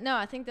 But no,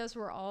 I think those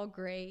were all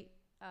great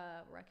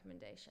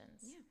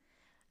recommendations.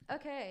 Yeah.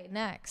 Okay.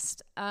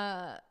 Next.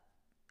 The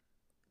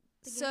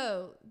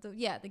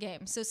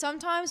game. So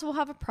sometimes we'll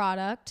have a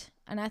product.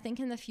 And I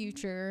think in the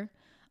future,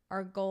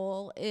 our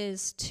goal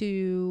is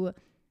to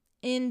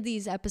end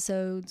these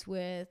episodes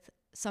with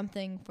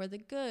something for the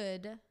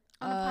good.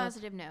 On a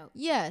positive note.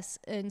 Yes.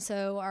 And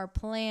so our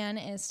plan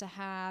is to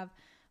have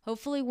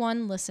hopefully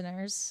 1,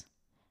 listeners.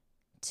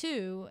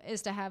 2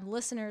 is to have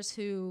listeners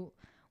who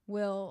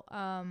will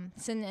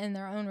send in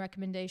their own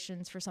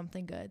recommendations for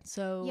something good.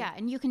 So yeah,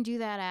 and you can do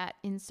that at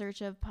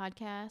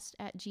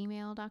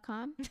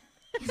insearchofpodcast@gmail.com.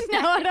 No,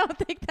 I don't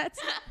think that's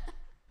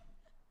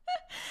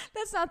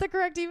not the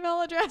correct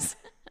email address.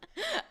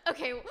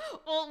 Okay,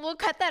 well, we'll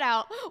cut that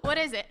out. What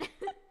is it?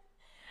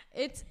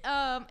 It's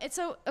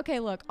so okay,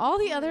 look, all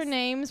the other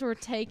names were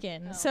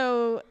taken.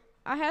 So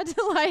I had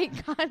to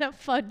like kind of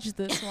fudge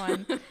this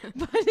one.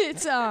 But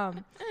it's so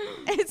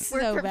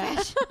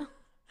bad.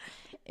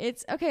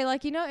 It's okay,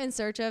 like In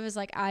Search Of is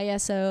like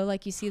ISO,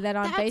 like you see that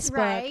on That's Facebook.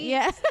 right.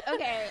 Yeah.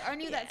 Okay, I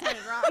knew that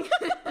sounded wrong.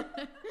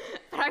 But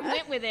I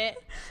went with it.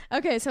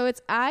 Okay, so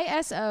it's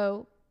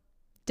ISO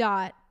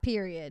dot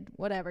period,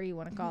 whatever you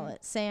want to call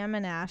it,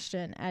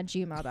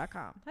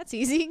 samandashton@gmail.com. That's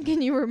easy.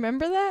 Can you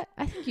remember that?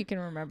 I think you can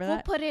remember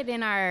that. We'll put it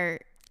in our...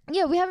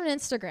 Yeah, we have an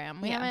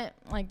Instagram. We haven't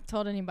like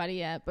told anybody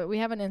yet, but we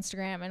have an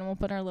Instagram and we'll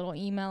put our little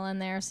email in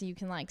there so you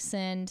can like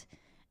send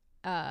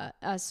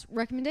us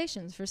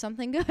recommendations for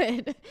something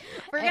good.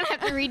 We're going to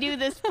have to redo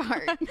this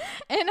part.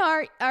 And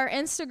our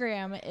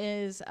Instagram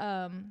is,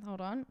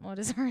 hold on. What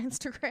is our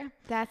Instagram?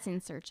 That's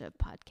In Search Of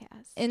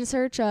Podcast. In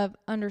Search Of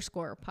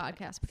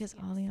 _podcast because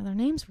all the other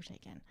names were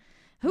taken.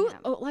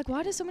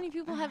 Why do so many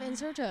people have In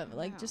Search Of?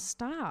 Like, just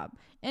stop.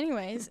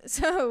 Anyways,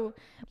 so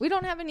we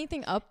don't have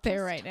anything up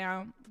there right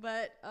now,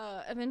 but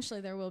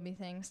eventually there will be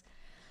things.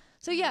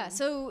 So yeah,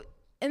 so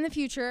in the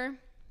future,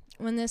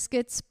 when this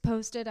gets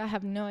posted, I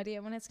have no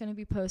idea when it's going to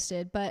be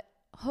posted, but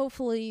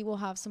hopefully we'll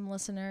have some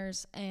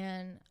listeners,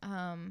 and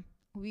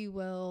we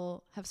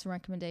will have some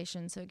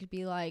recommendations. So it could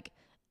be like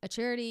a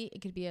charity,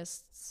 it could be a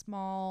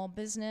small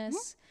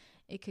business,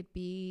 it could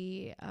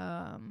be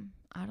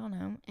I don't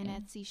know, An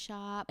Etsy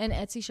shop.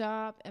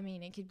 I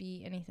mean, it could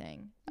be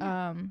anything.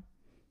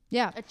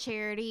 Yeah. A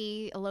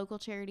charity, a local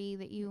charity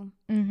that you.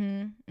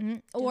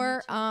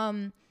 Or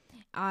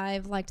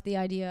I've liked the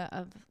idea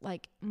of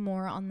like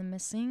more on the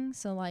missing.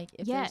 So like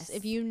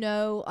if you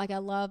know, like I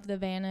love the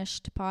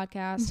Vanished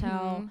podcast,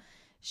 how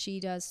she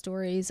does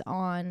stories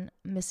on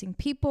missing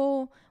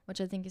people, which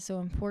I think is so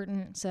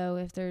important. So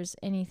if there's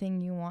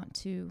anything you want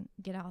to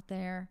get out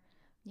there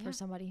for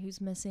somebody who's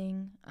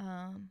missing,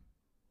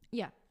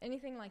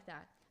 anything like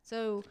that.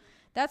 So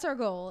that's our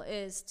goal,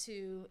 is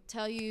to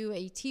tell you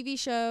a TV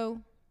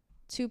show,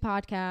 2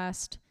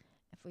 podcasts.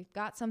 If we've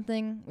got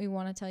something we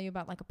want to tell you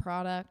about, like a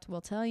product,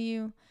 we'll tell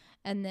you.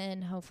 And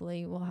then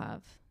hopefully we'll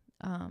have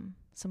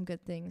some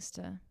good things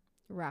to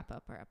wrap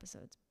up our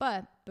episodes.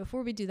 But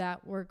before we do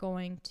that, we're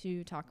going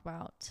to talk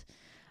about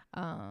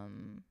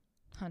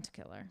Hunt a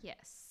Killer.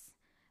 Yes.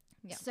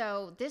 Yeah.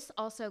 So this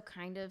also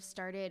kind of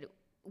started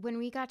when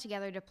we got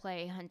together to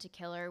play Hunt a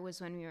Killer,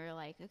 was when we were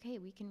like, okay,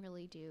 we can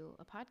really do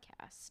a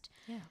podcast.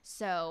 Yeah.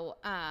 So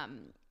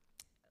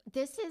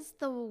this is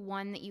the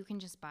one that you can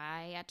just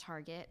buy at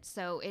Target.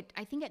 So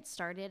I think it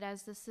started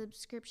as the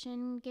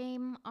subscription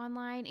game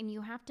online, and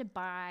you have to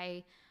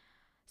buy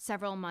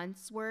several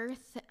months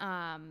worth,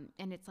 and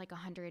it's like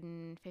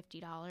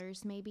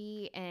 $150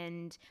 maybe,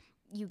 and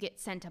you get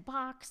sent a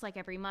box like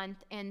every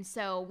month. And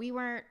so we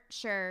weren't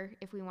sure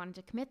if we wanted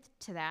to commit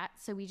to that,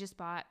 so we just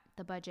bought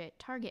the budget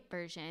Target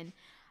version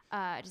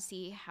to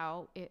see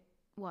how it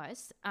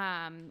was.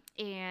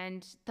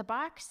 And the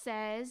box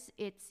says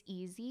it's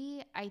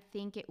easy. I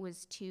think it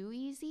was too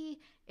easy.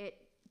 It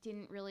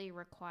didn't really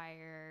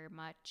require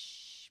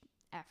much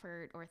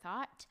effort or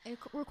thought. It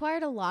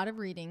required a lot of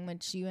reading,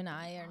 which you and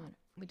I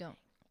we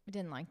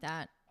didn't like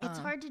that. It's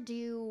hard to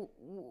do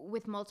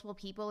with multiple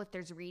people if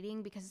there's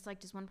reading, because it's like,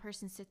 does one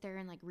person sit there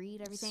and like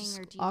read everything,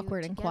 or do you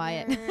awkward and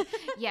quiet?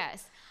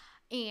 Yes.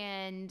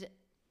 And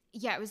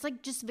yeah, it was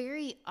like just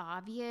very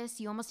obvious.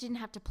 You almost didn't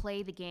have to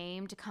play the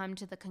game to come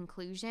to the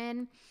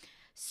conclusion.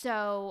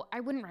 So I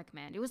wouldn't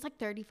recommend. It was like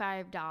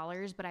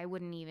 $35, but I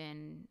wouldn't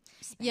even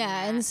spend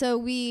that. And so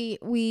we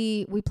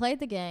played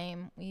the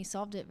game. We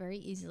solved it very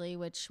easily,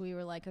 which we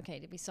were like, okay,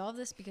 did we solve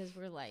this because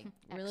we're like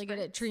really good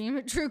at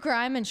true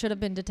crime and should have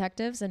been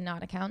detectives and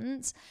not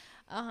accountants?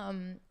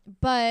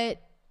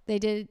 But they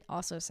did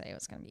also say it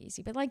was going to be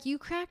easy. But like, you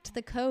cracked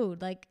the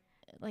code like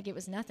it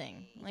was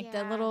nothing. Like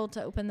the little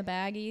to open the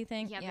baggie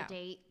thing. Yeah, the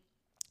date.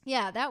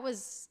 Yeah, that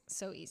was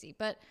so easy.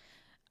 But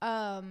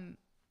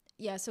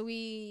so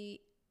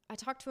I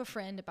talked to a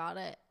friend about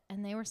it,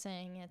 and they were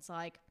saying it's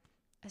like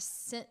a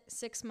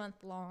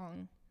 6-month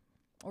long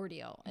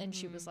ordeal. And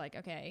she was like,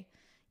 okay,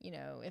 you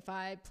know, if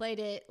I played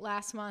it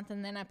last month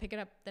and then I pick it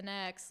up the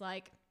next,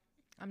 like,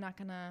 how am I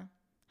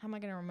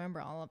going to remember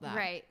all of that?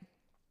 Right.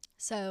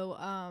 So,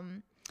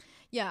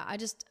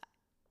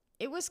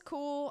 it was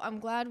cool. I'm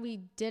glad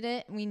we did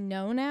it. We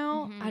know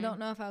now. I don't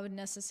know if I would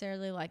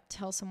necessarily like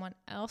tell someone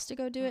else to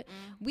go do it.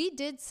 We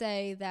did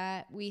say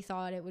that we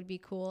thought it would be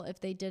cool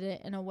if they did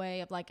it in a way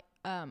of like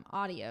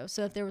audio.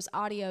 So if there was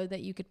audio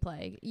that you could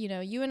play, you know,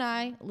 you and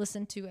I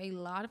listen to a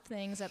lot of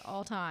things at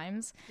all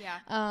times. Yeah.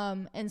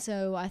 And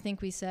so I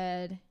think we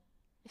said,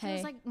 it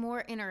was like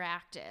more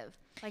interactive.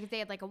 Like if they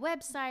had like a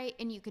website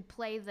and you could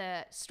play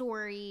the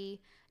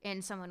story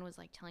and someone was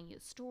like telling you a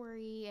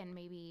story, and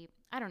maybe,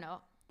 I don't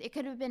know, it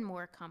could have been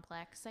more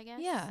complex, I guess.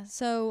 Yeah.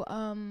 So,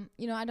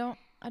 you know, I don't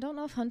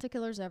know if Hunt a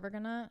Killer's ever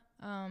gonna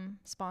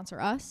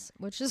sponsor us,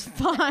 which is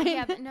fine.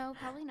 Yeah, but no,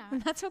 probably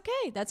not. That's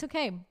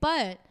okay.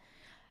 But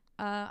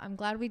I'm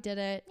glad we did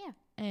it. Yeah.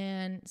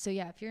 And so,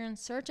 yeah, if you're in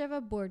search of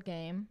a board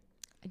game,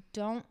 I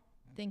don't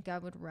think I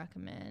would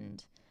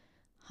recommend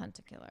Hunt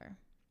a Killer.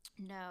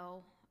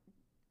 No.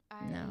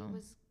 I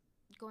was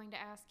going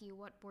to ask you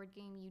what board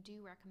game you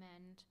do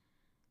recommend.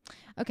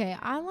 Okay,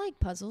 I like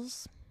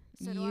puzzles.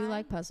 So you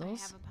like puzzles.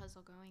 I have a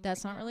puzzle going.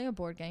 That's not really a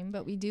board game,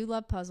 but we do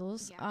love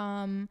puzzles. Yeah.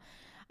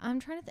 I'm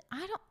trying to think.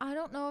 I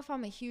don't know if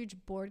I'm a huge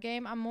board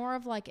game. I'm more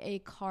of like a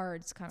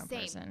cards kind of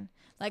person.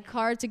 Like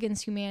Cards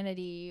Against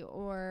Humanity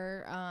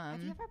or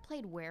have you ever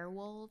played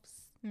Werewolves?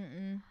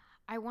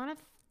 I want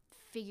to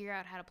figure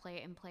out how to play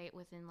it and play it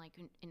within like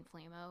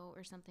Inflamo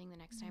or something the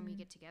next time we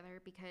get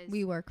together, because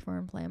we work for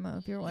Inflamo,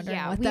 if you're wondering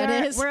what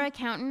that is. We're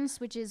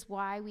accountants, which is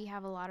why we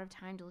have a lot of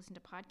time to listen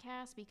to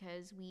podcasts,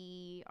 because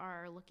we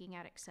are looking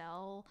at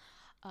Excel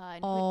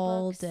and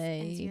all QuickBooks day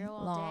and Xero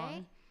all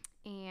long.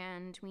 day,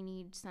 and we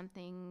need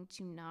something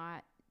to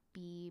not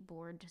be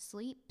bored to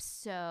sleep.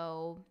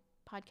 So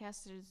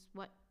podcast is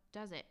what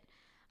does it,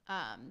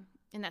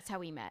 and that's how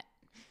we met.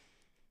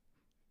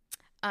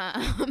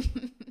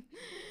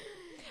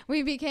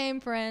 We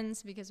became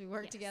friends because we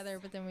worked together,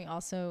 but then we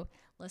also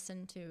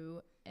listened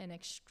to an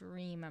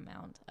extreme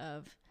amount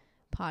of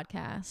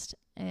podcast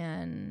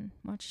and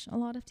watch a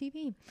lot of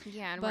TV.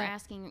 Yeah, and we're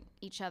asking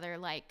each other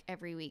like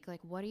every week, like,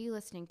 what are you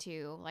listening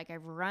to? Like,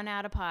 I've run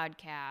out of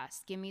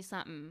podcasts. Give me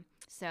something.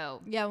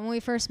 So yeah, when we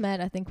first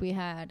met, I think we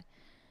had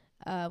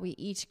we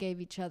each gave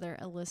each other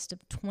a list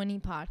of 20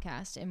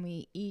 podcasts, and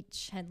we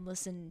each had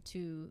listened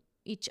to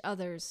each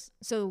other's.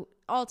 So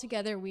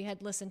altogether, we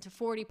had listened to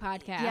 40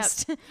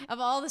 podcasts of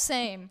all the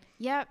same.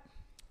 Yep.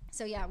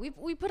 So yeah, we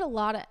put a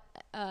lot of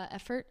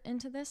effort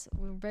into this.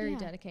 We're very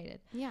dedicated.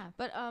 Yeah.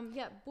 But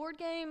board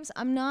games.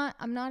 I'm not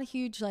a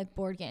huge like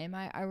board game.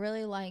 I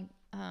really like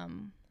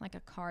a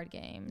card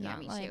game. Yeah, not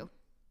me like, too.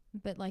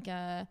 But like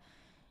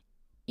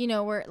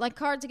where like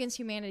Cards Against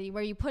Humanity,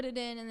 where you put it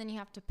in and then you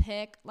have to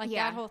pick. Like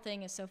that whole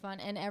thing is so fun.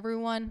 And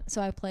everyone.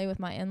 So I play with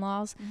my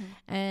in-laws,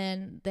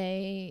 and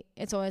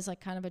it's always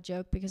like kind of a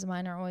joke because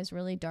mine are always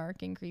really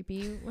dark and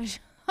creepy. Which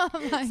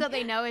like, so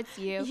they know it's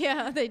you.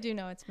 Yeah, they do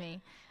know it's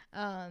me.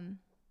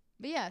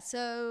 But yeah,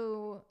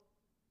 so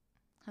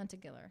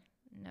Hunt-A-Killer,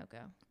 no go.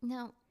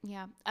 No,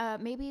 yeah.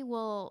 Maybe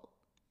we'll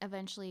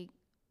eventually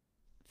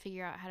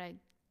figure out how to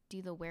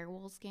do the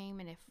werewolves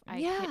game, and if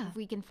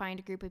we can find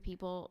a group of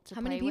people to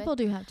play with. How many people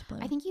do you have to play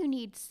with? I think you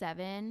need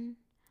 7.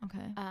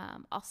 Okay.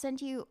 I'll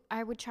send you.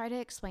 I would try to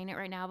explain it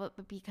right now,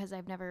 but because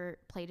I've never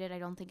played it, I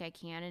don't think I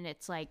can, and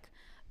it's like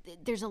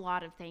there's a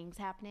lot of things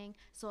happening.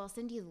 So I'll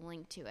send you the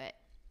link to it.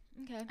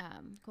 Okay.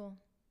 Cool.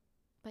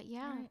 But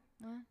yeah, right.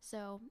 Well,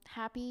 so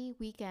happy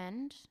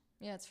weekend.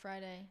 Yeah, it's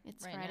Friday.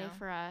 It's right Friday now.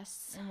 for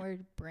us. And we're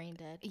brain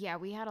dead. Yeah,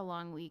 we had a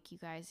long week, you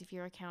guys. If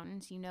you're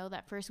accountants, you know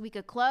that first week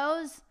of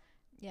close.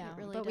 Yeah,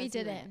 really but we does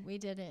did you it. in. We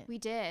did it. We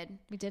did.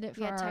 We did it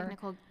for We had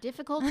technical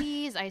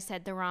difficulties. I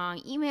said the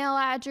wrong email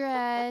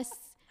address.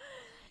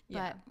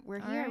 But we're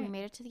here. right. We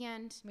made it to the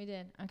end. We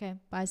did. Okay.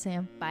 Bye,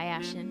 Sam. Bye,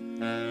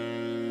 Ashton.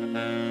 And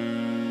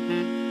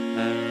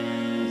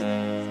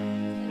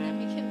then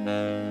we can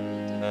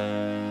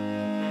redo.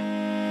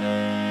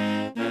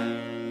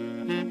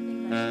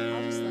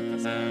 I'll just let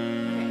this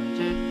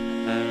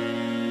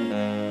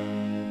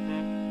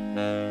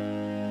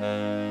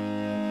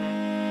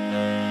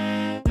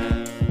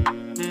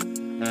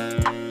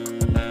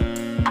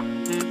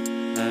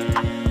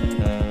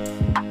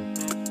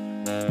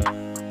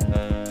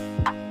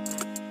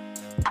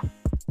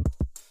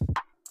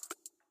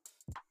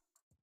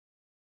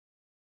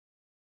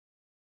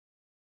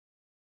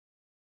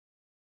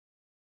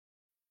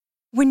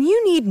When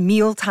you need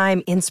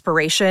mealtime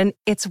inspiration,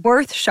 it's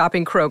worth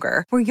shopping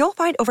Kroger, where you'll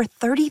find over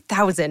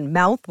 30,000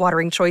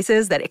 mouth-watering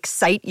choices that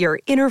excite your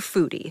inner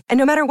foodie. And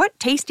no matter what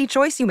tasty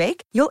choice you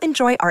make, you'll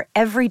enjoy our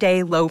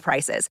everyday low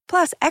prices,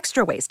 plus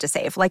extra ways to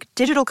save, like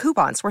digital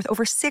coupons worth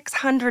over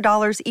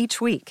 $600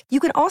 each week. You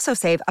can also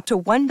save up to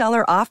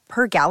 $1 off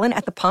per gallon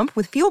at the pump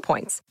with fuel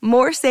points.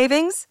 More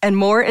savings and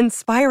more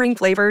inspiring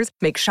flavors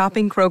make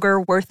shopping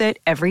Kroger worth it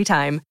every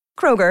time.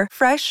 Kroger,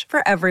 fresh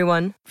for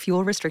everyone.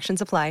 Fuel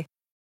restrictions apply.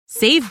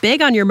 Save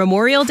big on your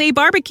Memorial Day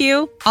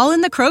barbecue, all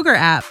in the Kroger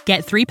app.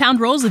 Get 3-pound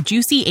rolls of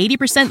juicy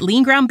 80%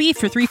 lean ground beef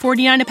for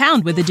 $3.49 a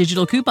pound with a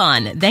digital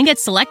coupon. Then get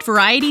select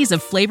varieties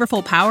of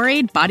flavorful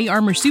Powerade, Body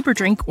Armor Super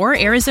Drink, or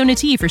Arizona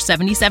tea for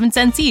 77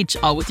 cents each,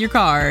 all with your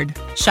card.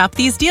 Shop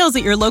these deals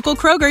at your local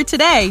Kroger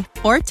today,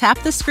 or tap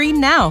the screen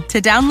now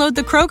to download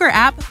the Kroger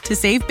app to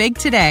save big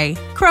today.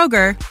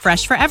 Kroger,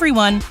 fresh for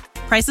everyone.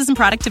 Prices and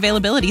product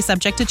availability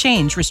subject to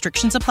change.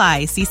 Restrictions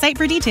apply. See site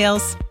for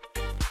details.